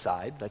just an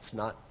aside, that's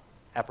not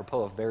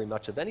apropos of very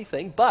much of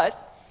anything,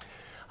 but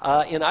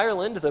in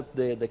Ireland,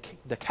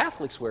 the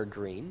Catholics wear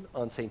green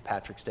on St.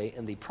 Patrick's Day,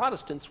 and the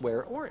Protestants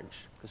wear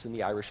orange, because in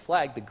the Irish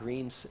flag, the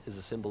green is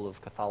a symbol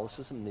of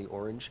Catholicism, and the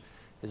orange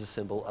is a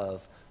symbol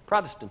of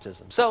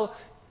Protestantism. So,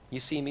 you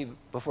see me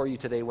before you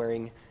today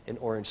wearing an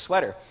orange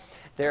sweater.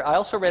 I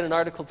also read an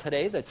article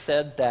today that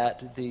said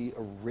that the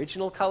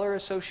original color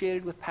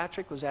associated with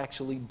Patrick was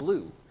actually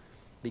blue,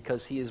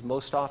 because he is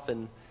most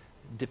often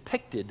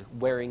depicted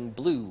wearing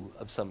blue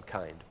of some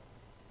kind.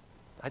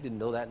 I didn't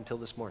know that until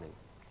this morning.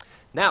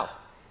 Now,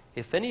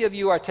 if any of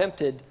you are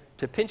tempted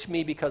to pinch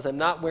me because I'm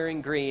not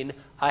wearing green,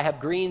 I have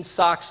green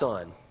socks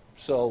on.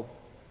 So,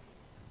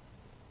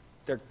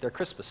 they're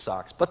Christmas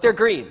socks, but they're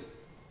green.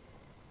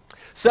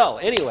 So,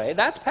 anyway,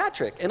 that's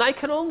Patrick. And I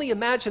can only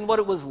imagine what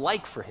it was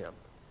like for him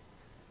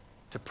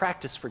to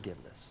practice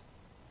forgiveness,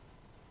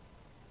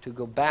 to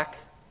go back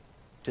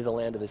to the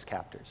land of his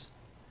captors,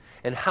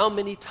 and how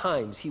many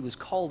times he was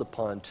called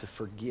upon to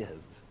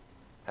forgive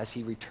as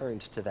he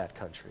returned to that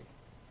country.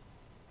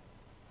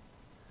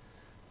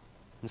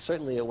 And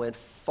certainly it went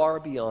far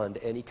beyond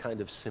any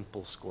kind of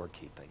simple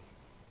scorekeeping.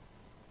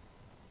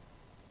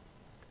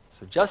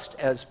 So just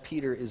as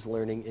Peter is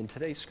learning in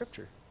today's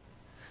scripture.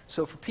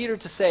 So for Peter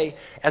to say,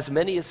 as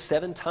many as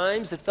 7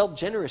 times, it felt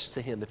generous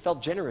to him. It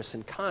felt generous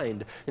and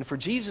kind. And for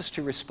Jesus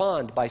to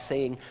respond by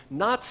saying,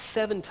 not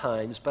 7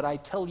 times, but I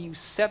tell you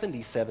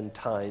 77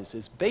 times,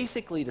 is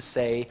basically to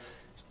say,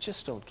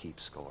 just don't keep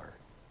score.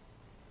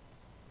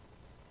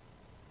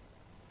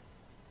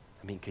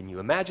 I mean, can you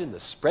imagine the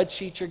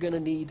spreadsheet you're going to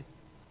need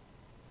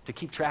to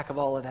keep track of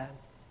all of that?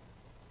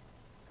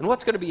 And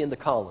what's going to be in the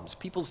columns?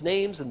 People's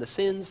names and the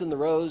sins and the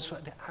rows.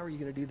 How are you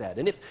going to do that?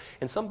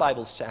 And some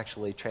Bibles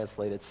actually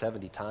translate it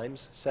 70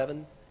 times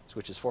 7,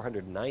 which is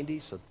 490,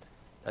 so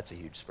that's a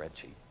huge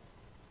spreadsheet.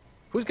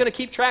 Who's going to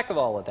keep track of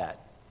all of that?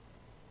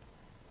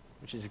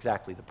 Which is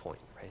exactly the point,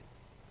 right?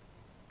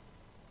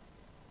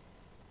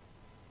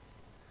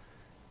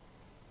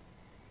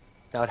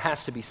 Now, it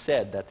has to be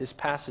said that this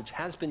passage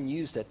has been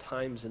used at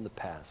times in the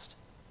past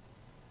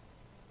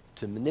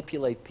to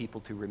manipulate people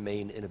to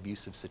remain in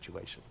abusive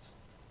situations.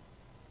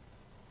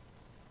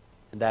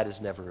 And that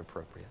is never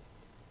appropriate.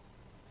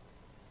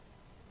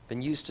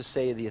 Been used to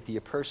say that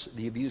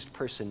the abused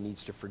person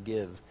needs to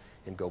forgive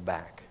and go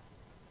back.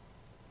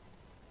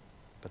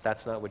 But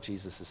that's not what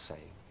Jesus is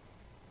saying.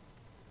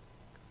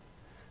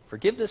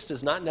 Forgiveness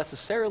does not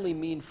necessarily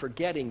mean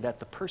forgetting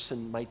that the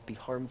person might be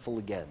harmful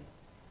again.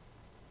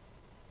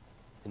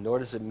 And nor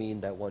does it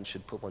mean that one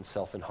should put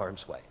oneself in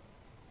harm's way.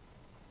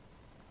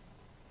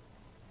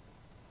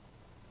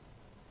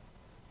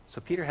 So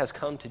Peter has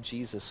come to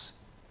Jesus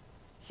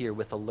here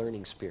with a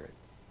learning spirit.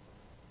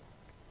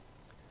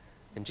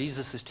 And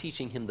Jesus is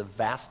teaching him the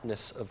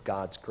vastness of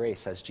God's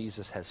grace as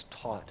Jesus has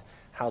taught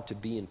how to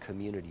be in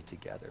community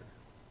together.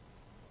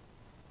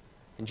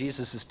 And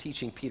Jesus is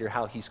teaching Peter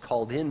how he's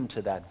called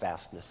into that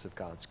vastness of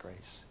God's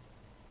grace.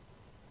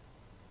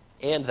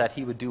 And that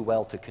he would do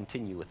well to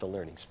continue with the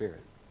learning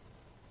spirit.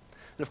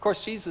 And of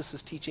course, Jesus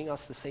is teaching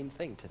us the same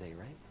thing today,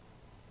 right?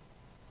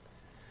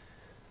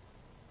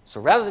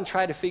 So rather than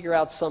try to figure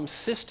out some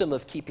system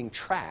of keeping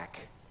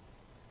track,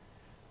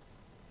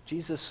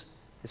 Jesus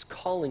is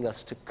calling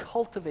us to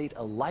cultivate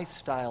a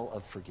lifestyle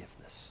of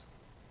forgiveness.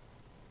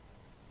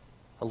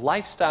 A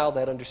lifestyle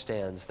that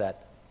understands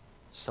that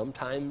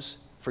sometimes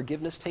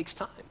forgiveness takes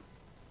time.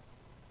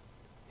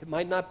 It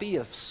might not be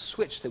a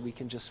switch that we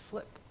can just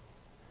flip.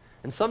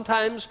 And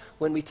sometimes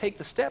when we take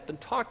the step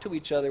and talk to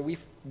each other, we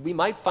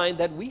might find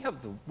that we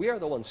are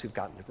the ones who've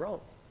gotten it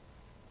wrong.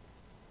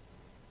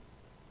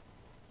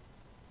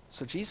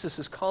 So Jesus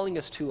is calling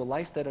us to a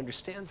life that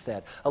understands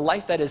that, a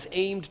life that is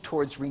aimed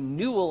towards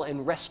renewal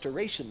and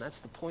restoration. That's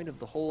the point of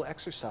the whole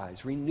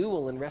exercise,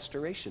 renewal and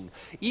restoration.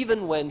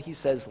 Even when he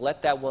says,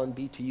 let that one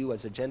be to you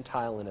as a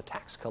Gentile and a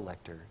tax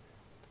collector.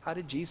 How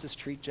did Jesus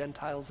treat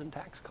Gentiles and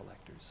tax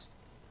collectors?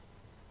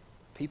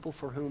 People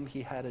for whom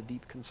he had a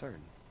deep concern.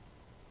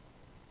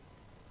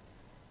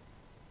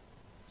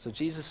 So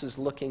Jesus is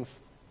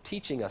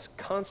teaching us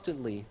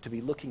constantly to be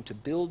looking to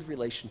build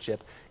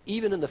relationship,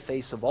 even in the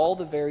face of all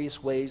the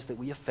various ways that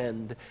we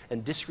offend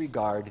and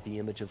disregard the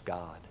image of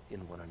God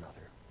in one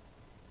another.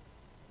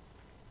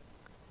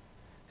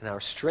 And our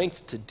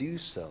strength to do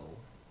so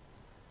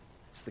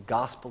is the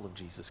gospel of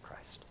Jesus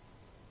Christ.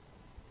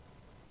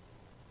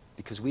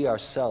 Because we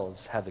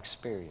ourselves have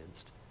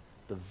experienced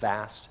the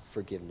vast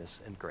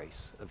forgiveness and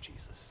grace of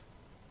Jesus.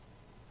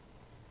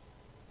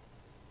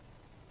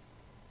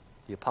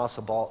 The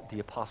Apostle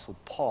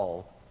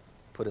Paul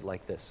put it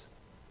like this.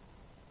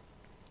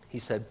 He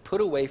said, put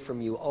away from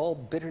you all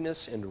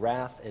bitterness and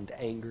wrath and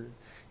anger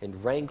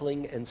and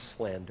wrangling and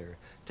slander,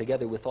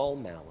 together with all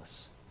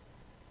malice,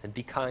 and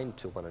be kind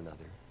to one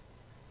another,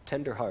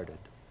 tender-hearted,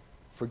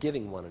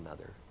 forgiving one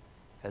another,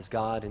 as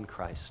God in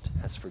Christ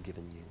has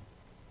forgiven you.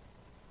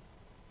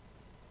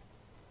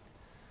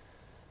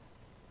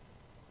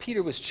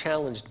 Peter was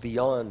challenged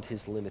beyond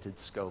his limited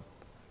scope,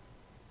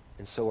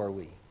 and so are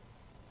we.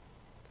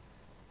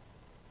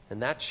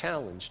 And that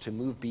challenge to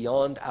move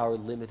beyond our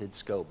limited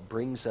scope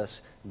brings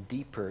us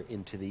deeper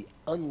into the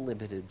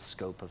unlimited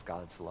scope of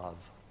God's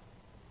love,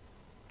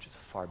 which is a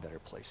far better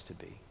place to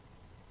be.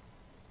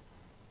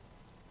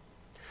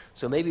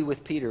 So maybe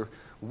with Peter,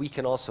 we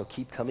can also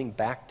keep coming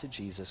back to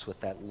Jesus with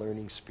that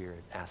learning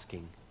spirit,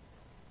 asking,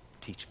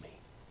 teach me.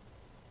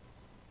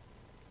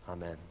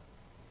 Amen.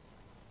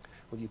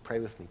 Will you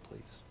pray with me,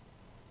 please?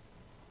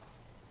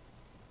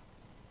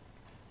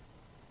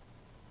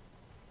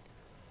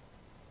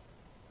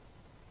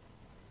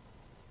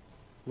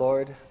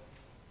 Lord,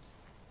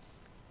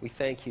 we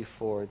thank you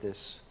for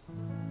this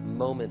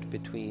moment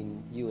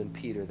between you and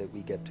Peter that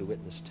we get to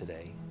witness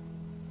today.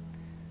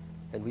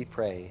 And we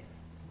pray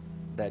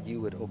that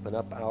you would open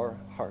up our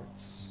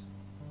hearts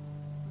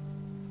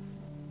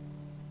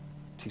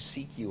to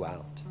seek you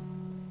out,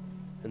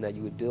 and that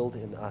you would build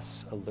in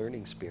us a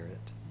learning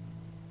spirit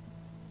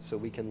so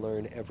we can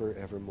learn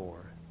ever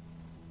more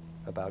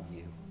about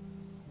you.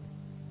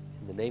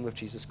 In the name of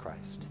Jesus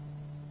Christ,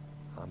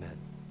 amen.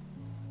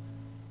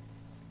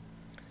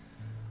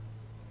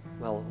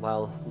 Well,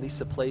 while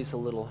Lisa plays a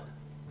little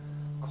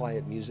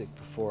quiet music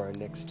before our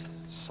next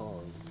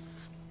song,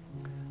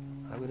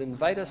 I would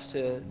invite us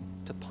to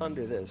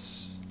ponder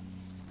this.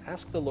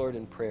 Ask the Lord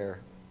in prayer,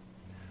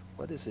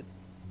 what is it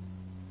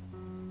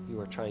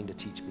you are trying to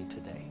teach me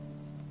today?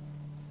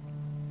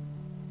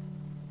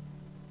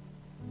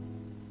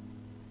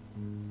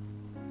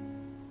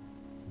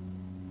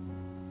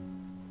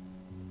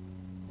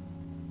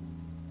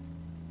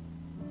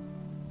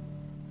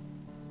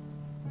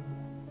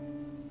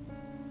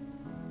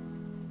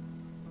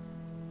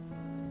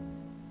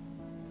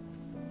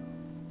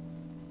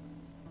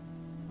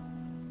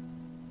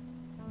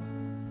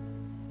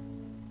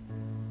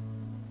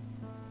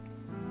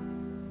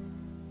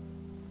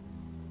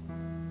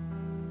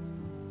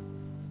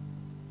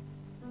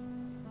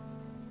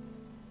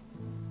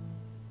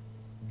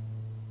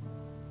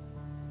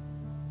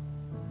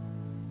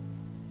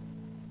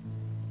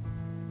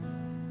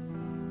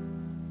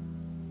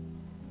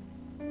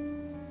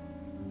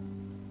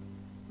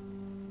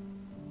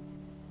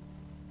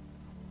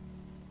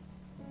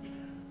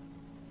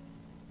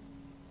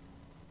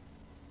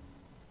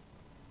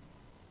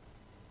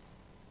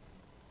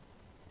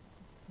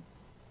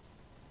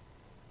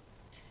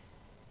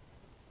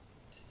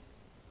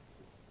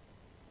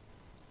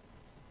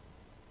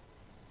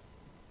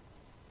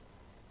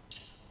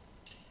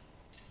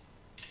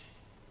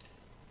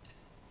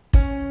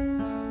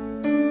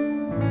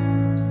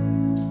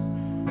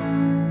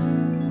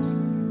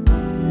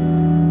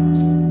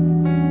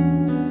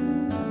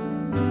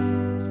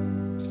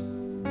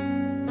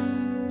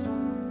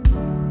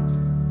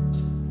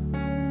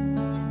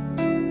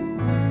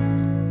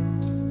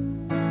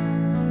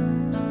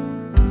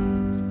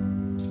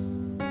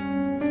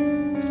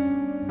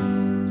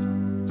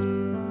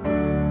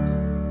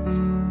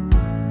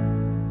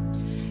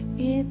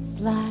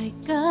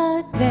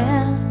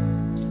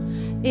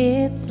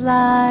 It's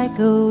like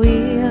a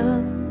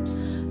wheel,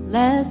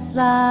 less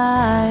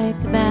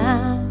like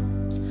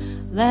math,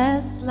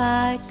 less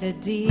like a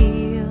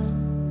deal,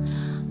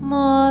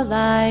 more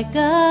like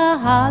a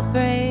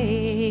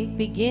heartbreak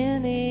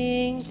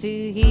beginning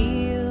to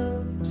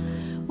heal.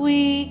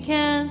 We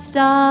can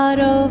start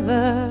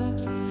over,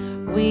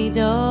 we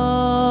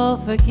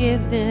know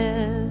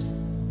forgiveness.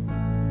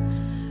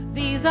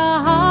 These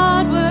are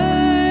hard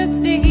words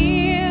to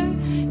hear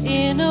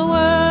in a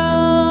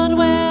world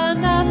where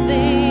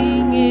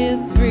nothing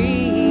is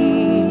free.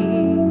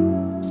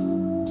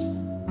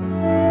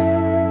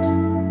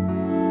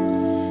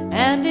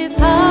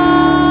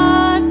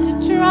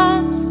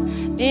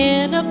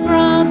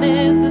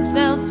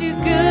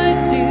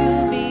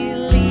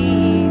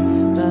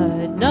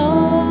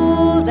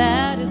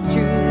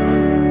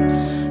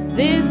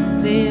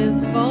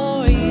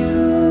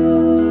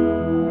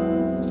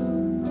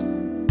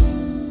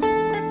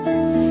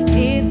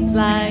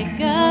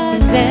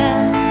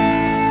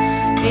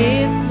 dance.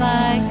 It's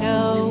like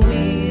a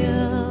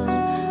wheel,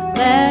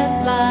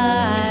 less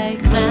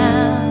like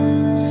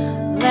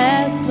math,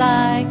 less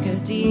like a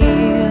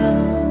deal,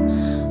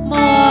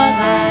 more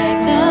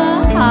like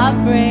a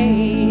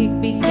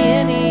heartbreak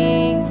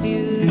beginning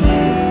to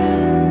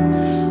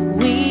heal.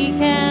 We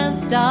can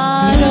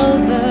start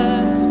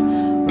over,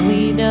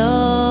 we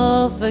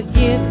know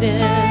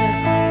forgiveness.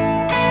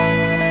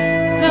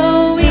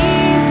 So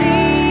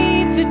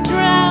easy to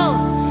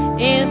drown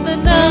in the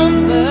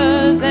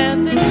numbers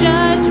and the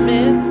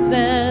judgments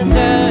and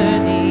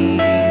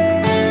earnings.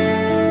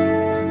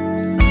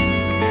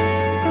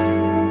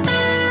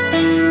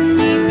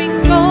 Keeping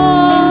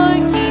score,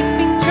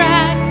 keeping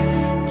track,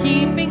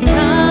 keeping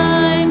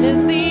time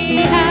as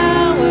the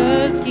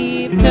hours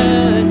keep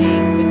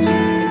turning. But you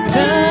can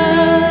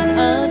turn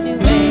a new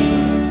way.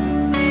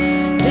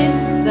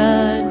 This a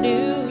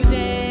new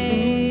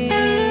day.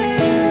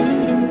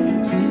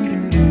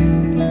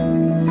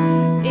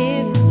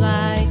 It's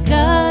like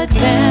a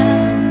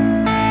dance.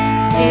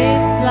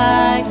 It's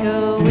like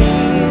a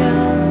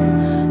wheel,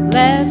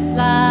 less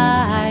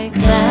like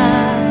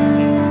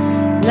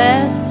math,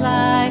 less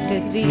like a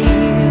deal,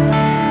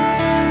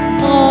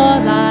 more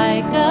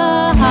like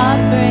a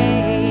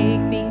heartbreak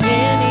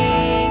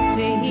beginning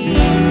to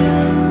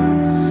heal.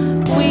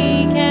 We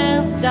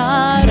can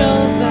start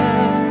over,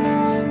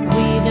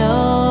 we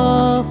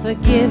know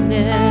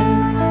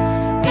forgiveness.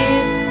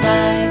 It's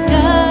like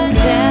a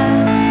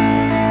dance,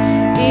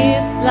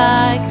 it's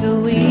like a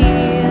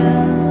wheel,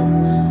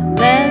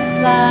 less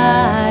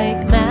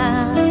like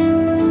math,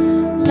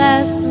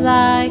 less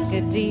like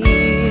a deal,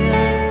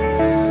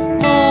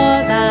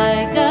 more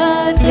like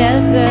a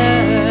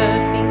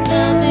desert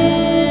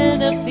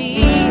becoming a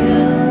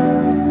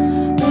field.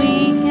 We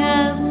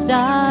can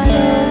start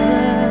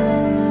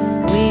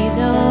over, we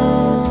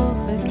know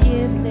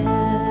forgiveness.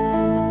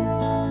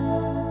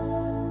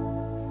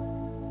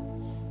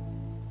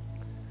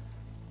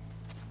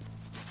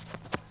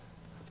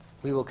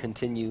 We will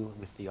continue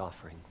with the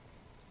offering.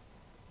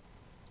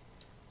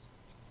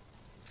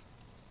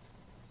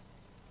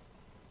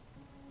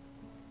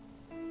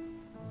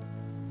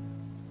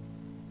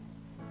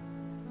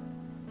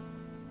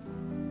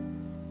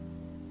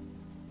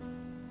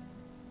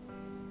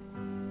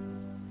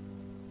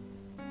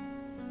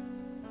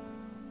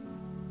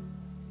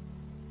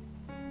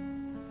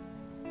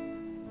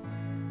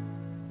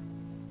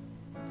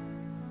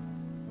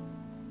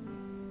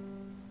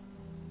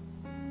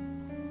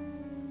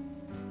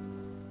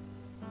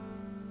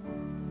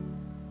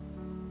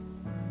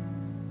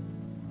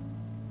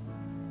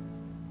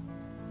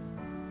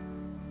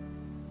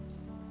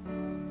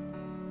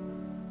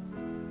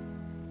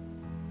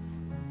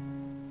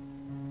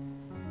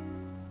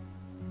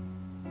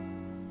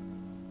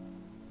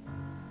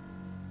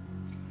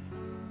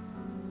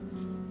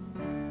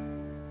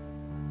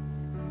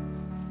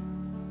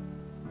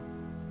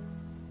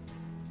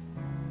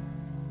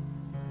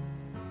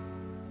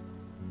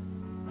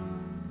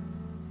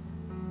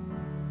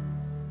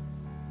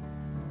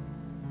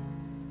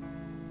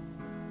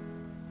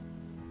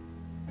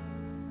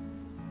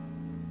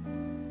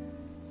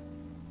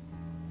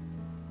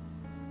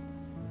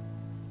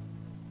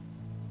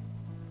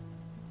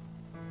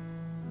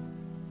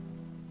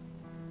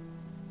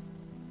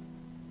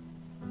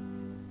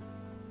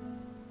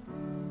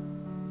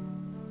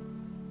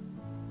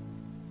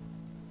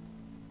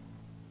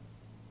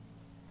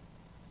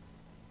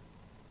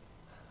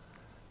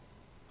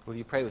 Will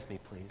you pray with me,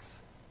 please?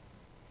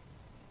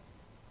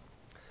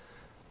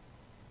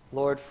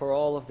 Lord, for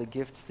all of the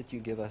gifts that you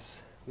give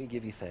us, we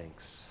give you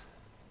thanks.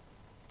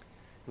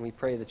 And we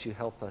pray that you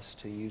help us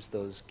to use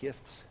those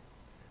gifts,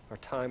 our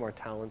time, our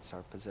talents,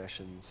 our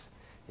possessions,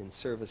 in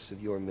service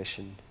of your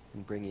mission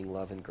in bringing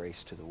love and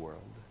grace to the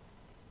world.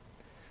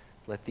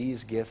 Let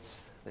these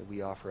gifts that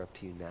we offer up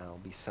to you now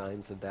be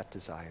signs of that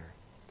desire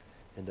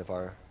and of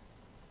our,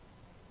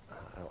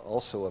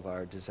 also of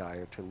our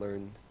desire to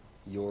learn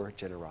your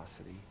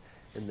generosity.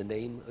 In the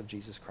name of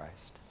Jesus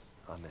Christ,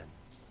 amen.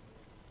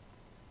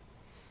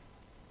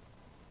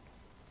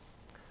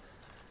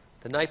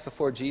 The night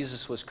before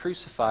Jesus was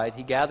crucified,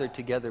 he gathered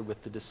together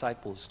with the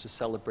disciples to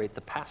celebrate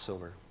the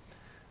Passover,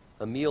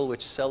 a meal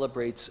which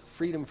celebrates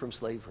freedom from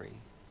slavery.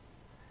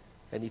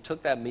 And he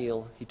took that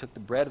meal, he took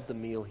the bread of the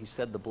meal, he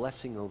said the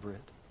blessing over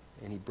it,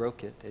 and he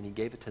broke it, and he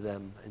gave it to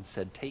them and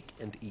said, "Take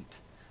and eat.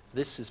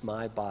 This is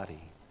my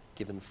body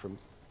given for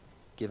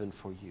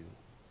you.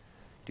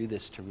 Do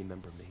this to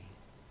remember me."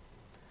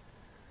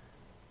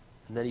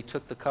 And then he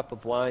took the cup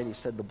of wine, he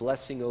said the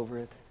blessing over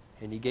it,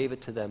 and he gave it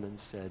to them and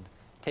said,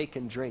 "Take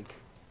and drink.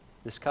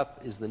 This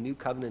cup is the new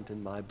covenant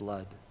in my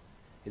blood.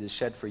 It is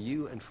shed for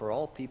you and for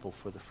all people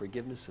for the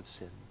forgiveness of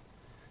sin.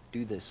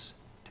 Do this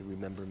to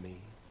remember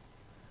me."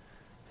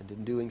 And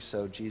in doing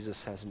so,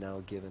 Jesus has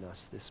now given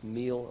us this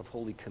meal of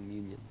Holy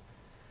Communion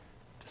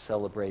to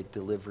celebrate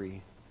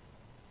delivery,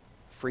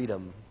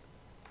 freedom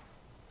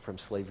from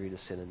slavery to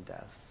sin and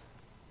death.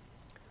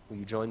 Will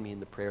you join me in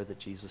the prayer that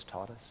Jesus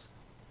taught us?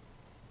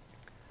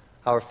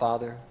 Our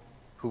Father,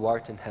 who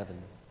art in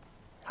heaven,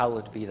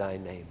 hallowed be thy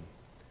name.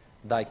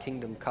 Thy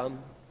kingdom come,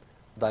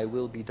 thy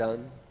will be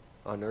done,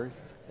 on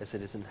earth as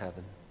it is in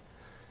heaven.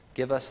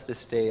 Give us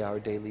this day our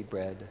daily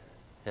bread,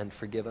 and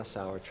forgive us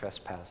our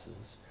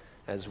trespasses,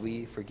 as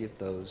we forgive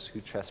those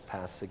who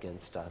trespass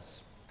against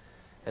us.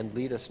 And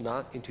lead us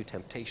not into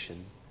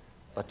temptation,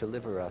 but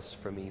deliver us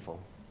from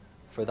evil.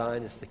 For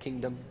thine is the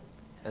kingdom,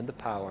 and the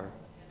power,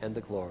 and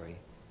the glory,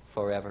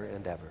 forever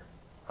and ever.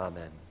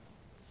 Amen.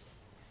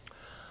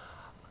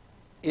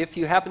 If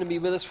you happen to be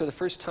with us for the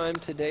first time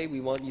today,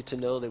 we want you to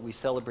know that we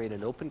celebrate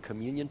an open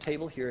communion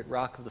table here at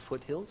Rock of the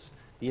Foothills.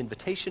 The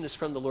invitation is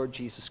from the Lord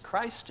Jesus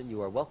Christ, and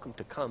you are welcome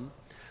to come.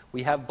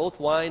 We have both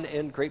wine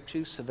and grape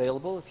juice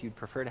available. If you'd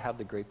prefer to have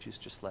the grape juice,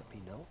 just let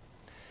me know.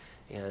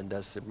 And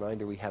as a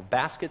reminder, we have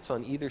baskets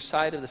on either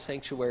side of the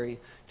sanctuary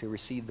to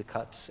receive the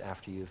cups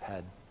after you've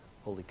had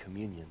Holy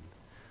Communion.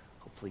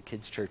 Hopefully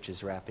Kids Church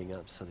is wrapping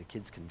up so the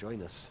kids can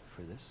join us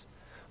for this.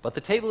 But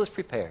the table is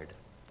prepared.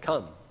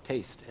 Come,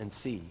 taste, and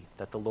see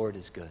that the Lord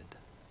is good.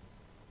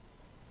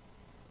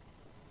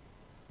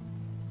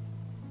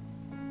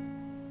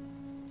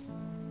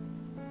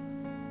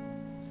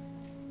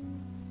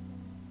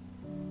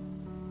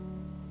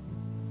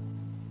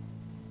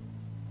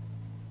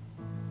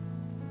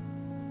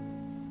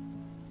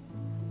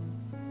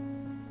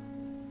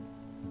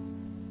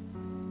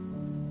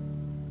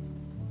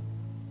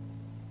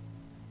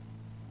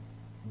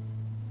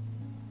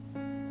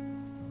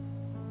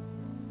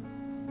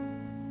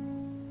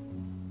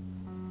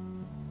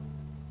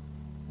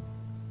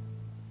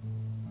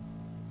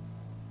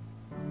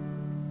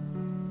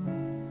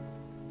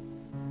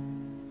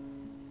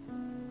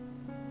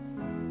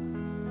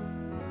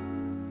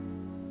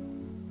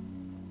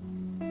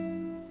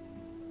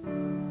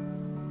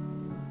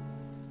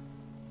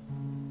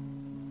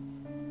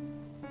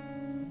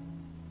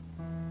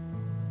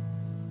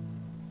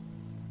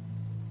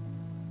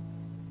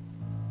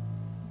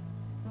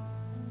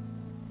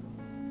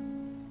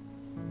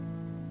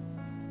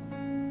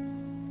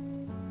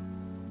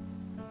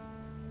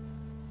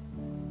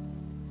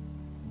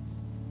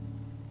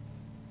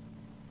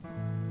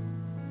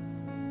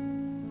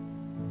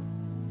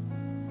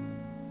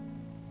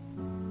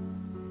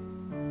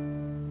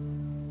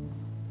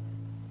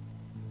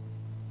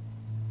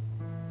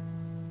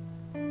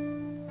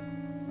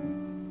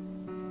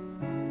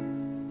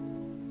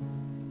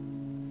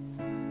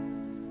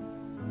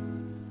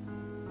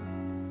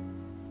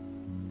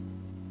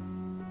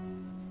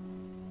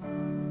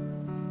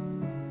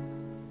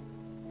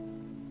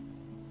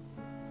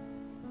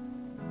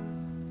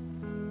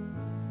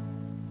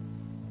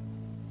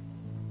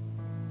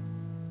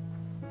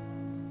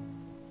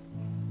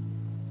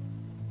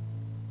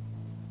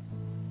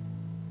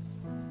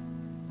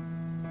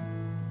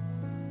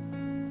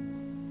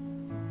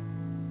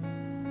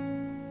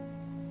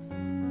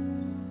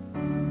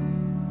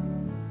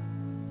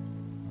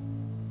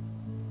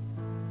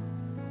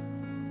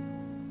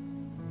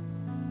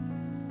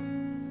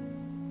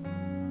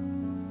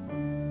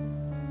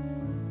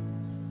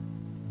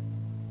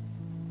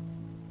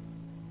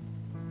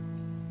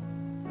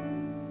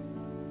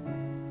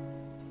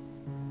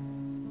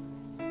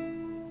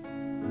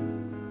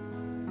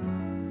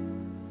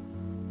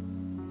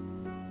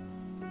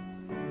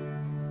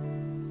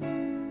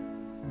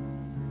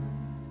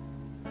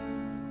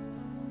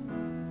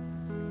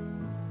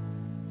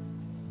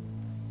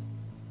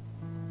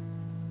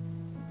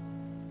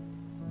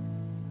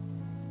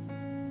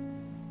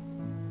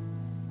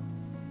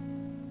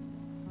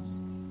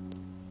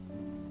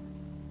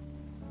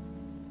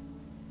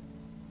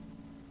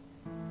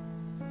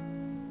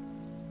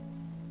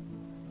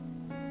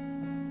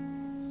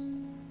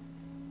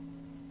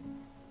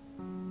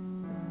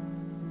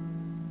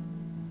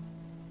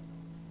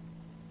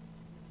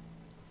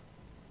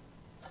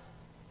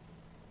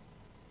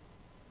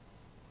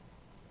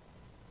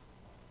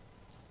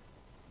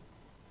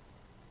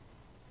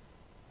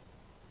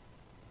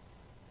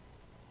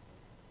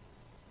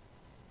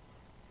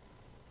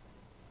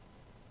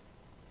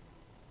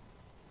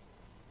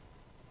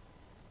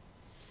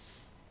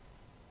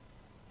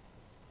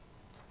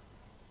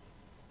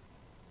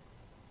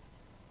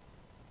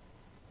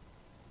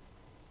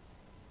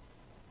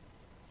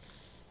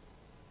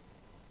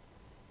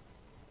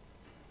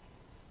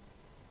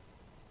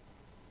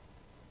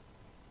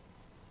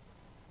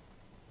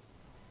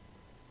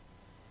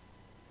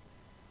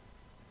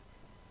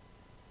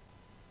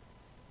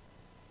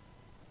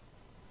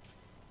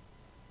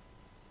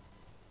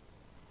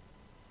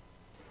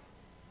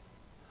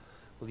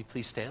 Will you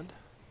please stand?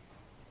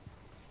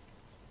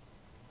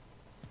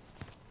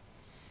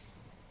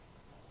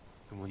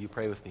 And will you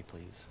pray with me,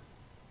 please?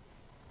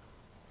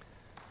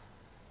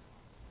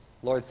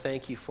 Lord,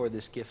 thank you for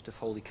this gift of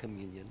Holy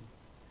Communion.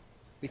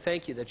 We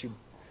thank you that you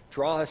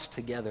draw us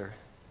together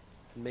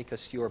and make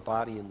us your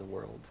body in the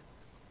world,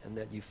 and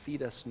that you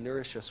feed us,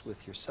 nourish us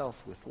with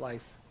yourself, with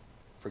life,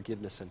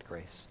 forgiveness, and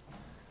grace.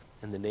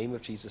 In the name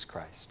of Jesus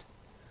Christ,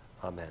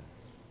 amen.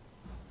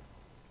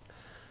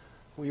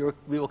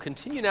 We will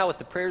continue now with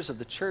the prayers of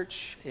the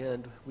church,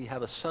 and we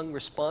have a sung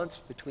response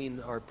between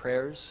our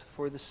prayers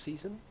for this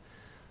season.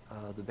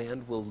 The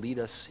band will lead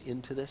us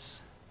into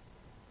this,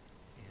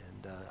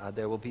 and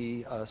there will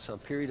be some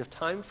period of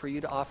time for you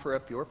to offer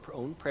up your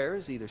own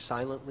prayers, either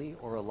silently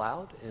or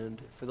aloud.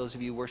 And for those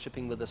of you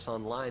worshiping with us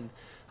online,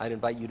 I'd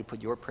invite you to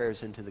put your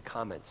prayers into the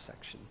comments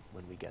section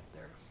when we get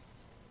there.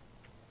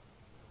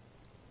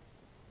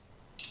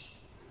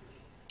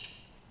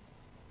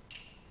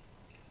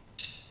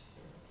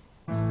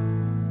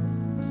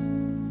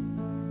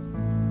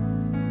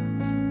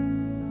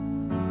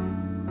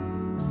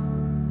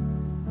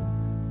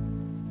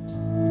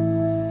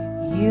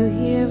 You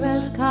hear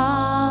us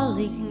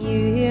calling,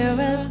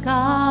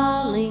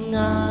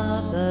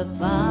 Abba,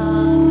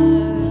 Father.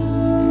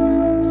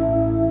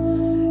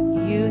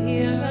 You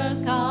hear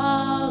us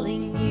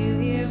calling,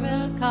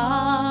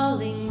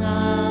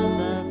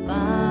 Abba,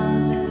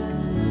 Father.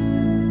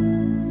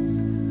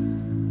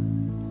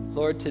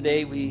 Lord,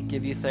 today we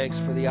give you thanks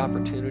for the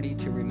opportunity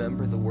to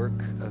remember the work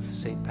of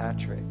St.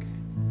 Patrick.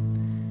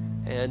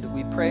 And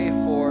we pray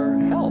for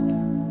help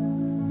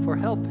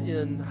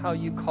in how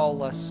you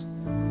call us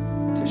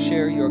to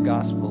share your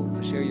gospel,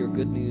 to share your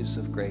good news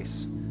of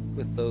grace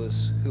with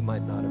those who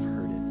might not have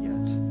heard it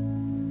yet,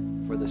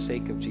 for the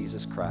sake of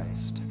Jesus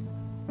Christ.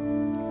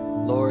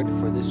 Lord,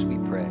 for this we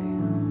pray.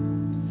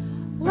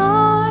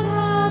 Lord,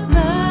 have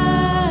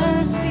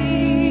mercy.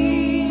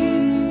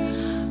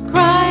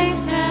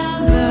 Christ,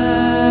 have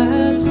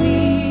mercy.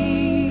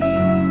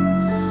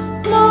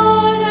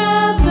 Lord,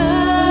 have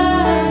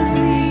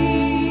mercy.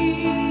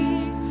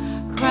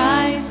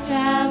 Christ,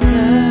 have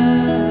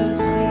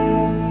mercy.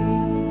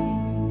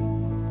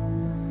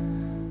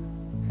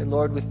 And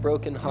Lord, with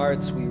broken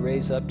hearts, we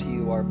raise up to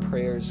you our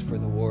prayers for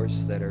the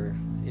wars that are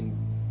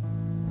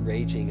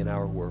raging in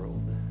our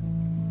world.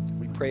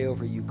 We pray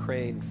over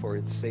Ukraine for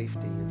its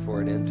safety and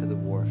for an end to the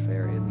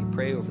warfare, and we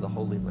pray over the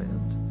Holy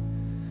Land.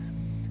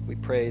 We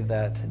pray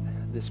that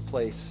this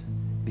place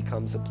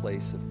becomes a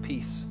place of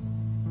peace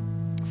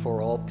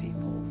for all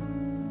people.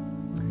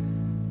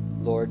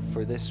 Lord,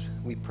 for this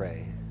we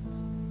pray.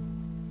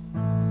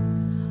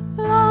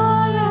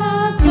 Lord,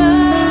 have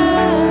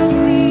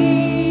mercy.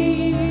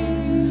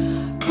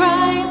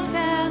 Christ,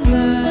 have mercy.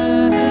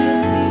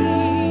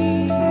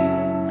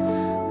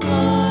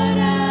 Lord,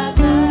 have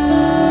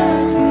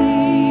mercy.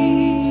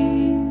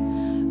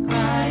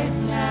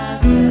 Christ,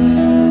 have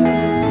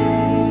mercy.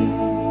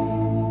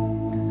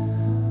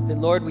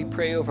 And Lord, we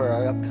pray over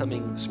our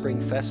upcoming spring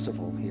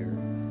festival here.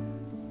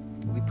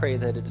 We pray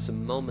that it is a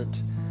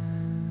moment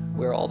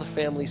where all the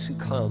families who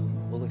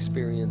come will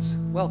experience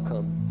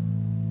welcome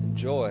and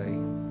joy,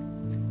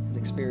 and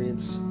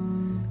experience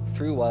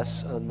through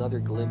us another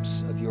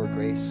glimpse of your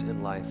grace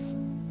and life.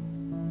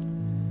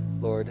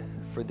 Lord,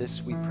 for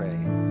this we pray.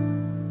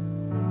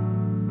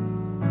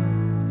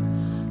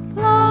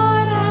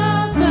 Lord,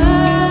 have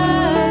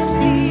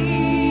mercy.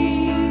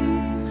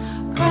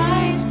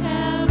 Christ,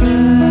 have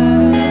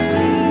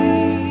mercy.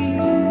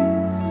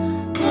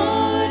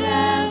 Lord,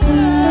 have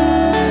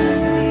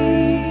mercy.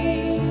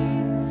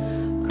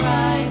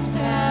 Christ,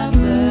 have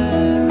mercy.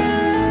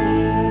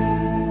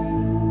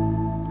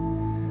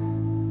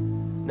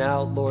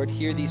 Now, Lord,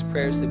 hear these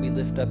prayers that we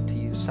lift up to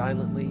you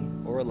silently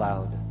or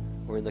aloud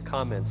or in the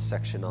comments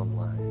section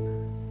online.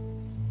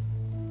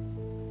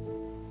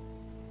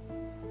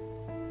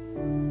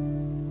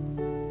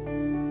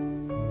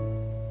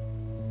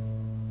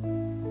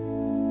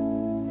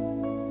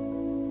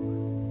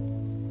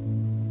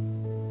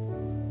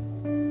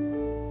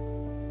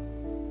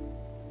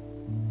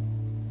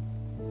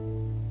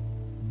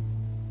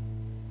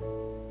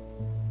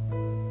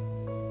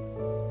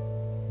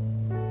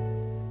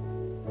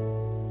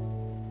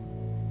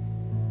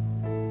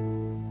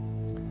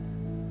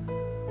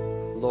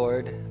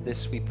 Lord,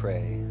 this we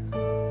pray.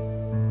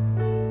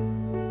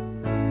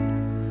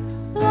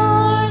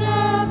 Lord,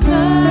 have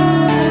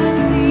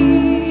mercy.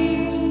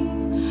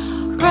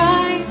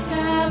 Christ,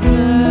 have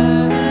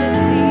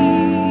mercy.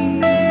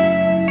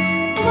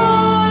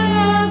 Lord,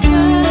 have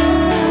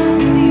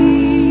mercy.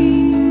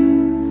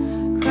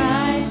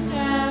 Christ,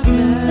 have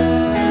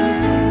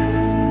mercy.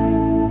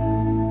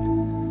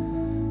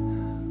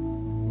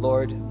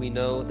 Lord, we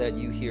know that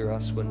you hear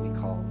us when we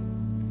call.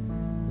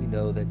 We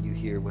know that you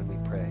hear when we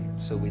pray. And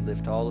so we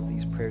lift all of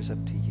these prayers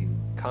up to you,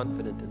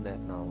 confident in that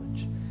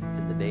knowledge,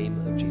 in the name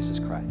of Jesus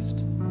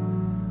Christ.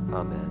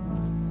 Amen.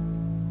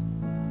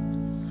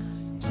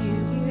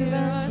 You hear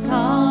us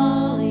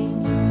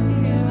calling, you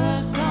hear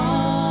us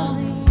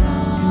calling,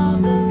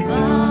 Abba,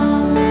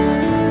 Father.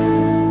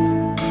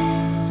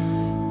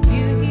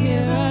 You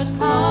hear us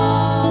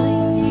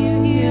calling,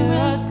 you hear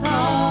us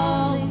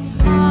calling,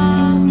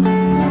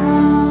 Abba,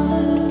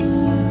 Father.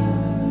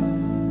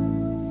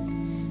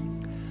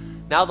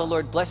 Now the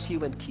Lord bless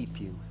you and keep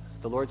you.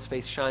 The Lord's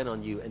face shine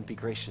on you and be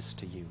gracious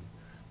to you.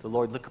 The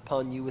Lord look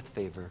upon you with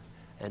favor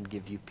and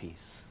give you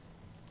peace.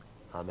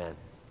 Amen.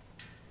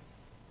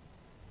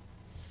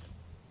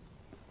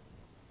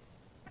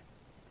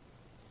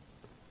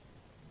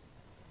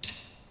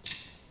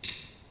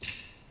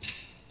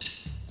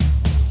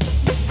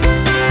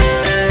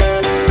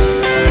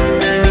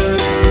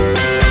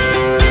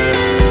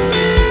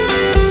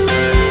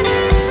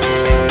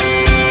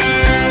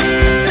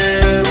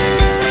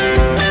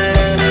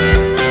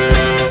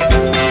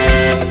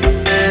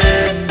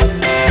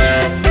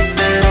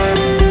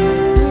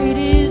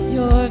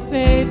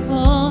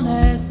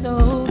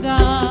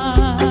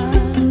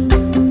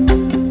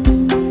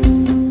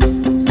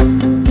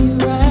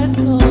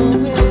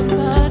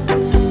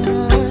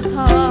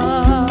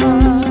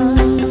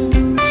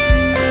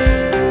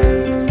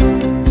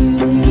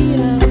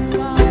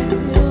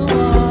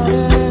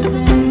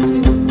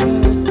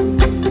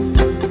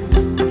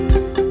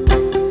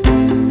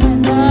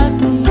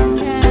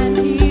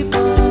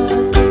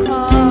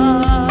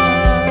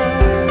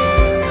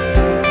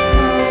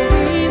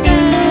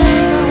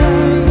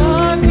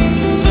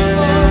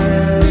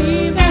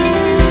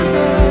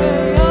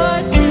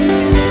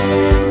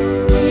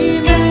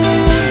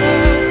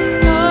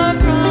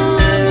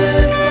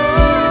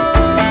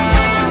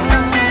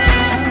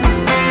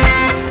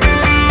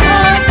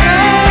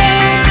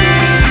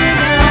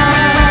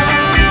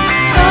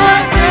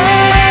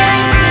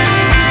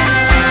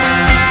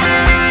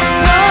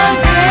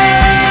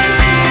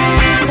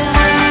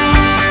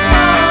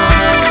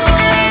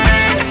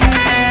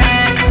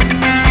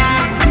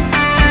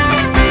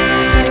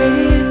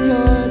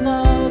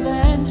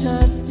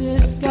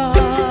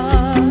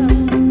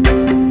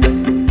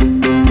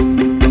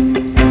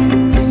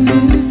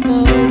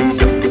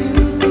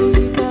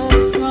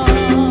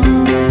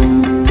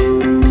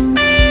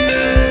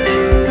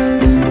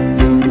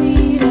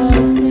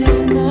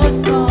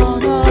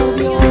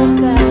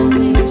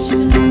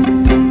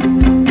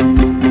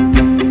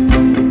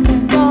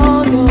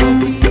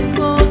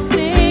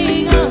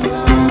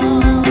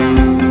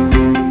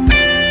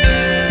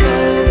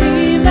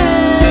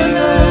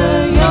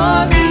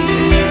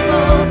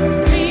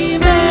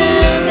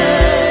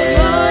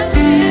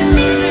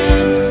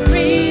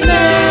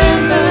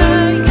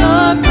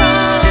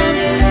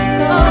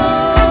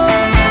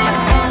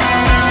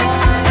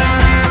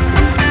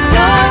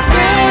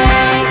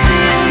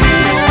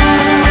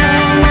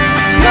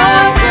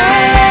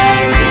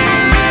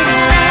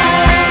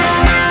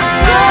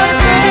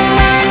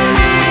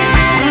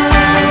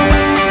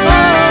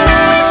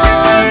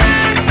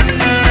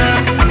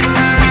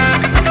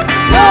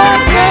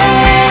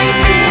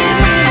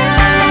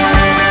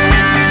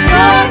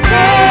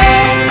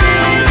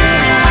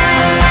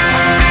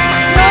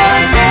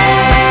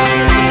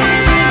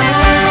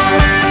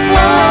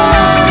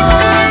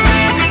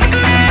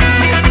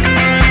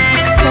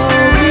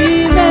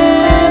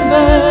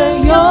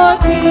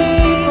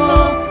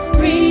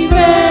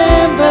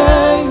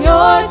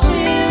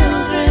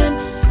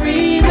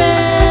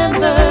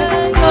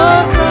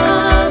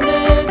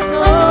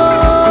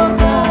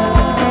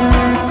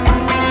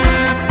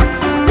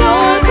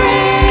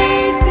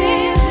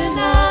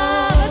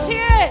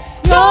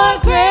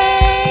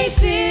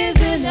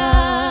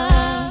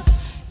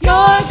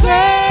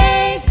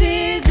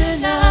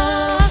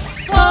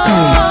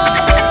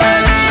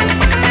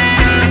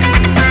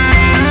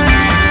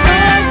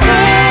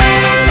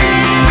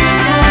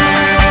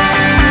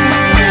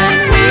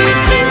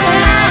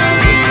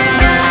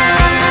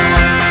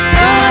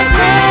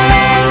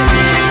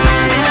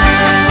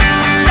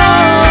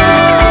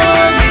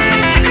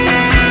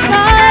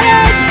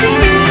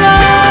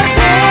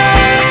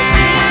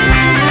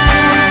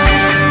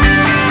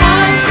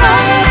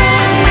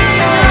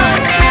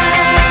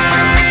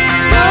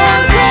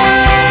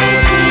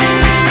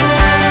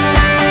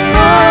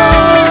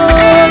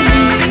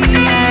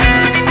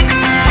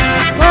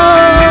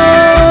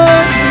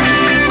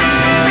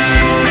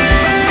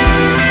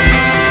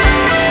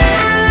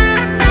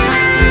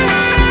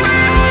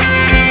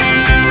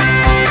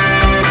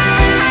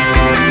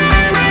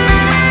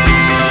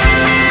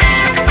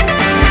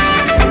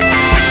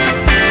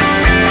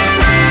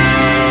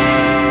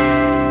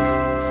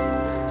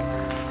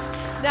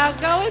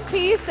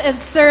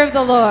 and serve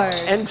the Lord.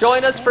 And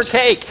join us for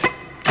cake.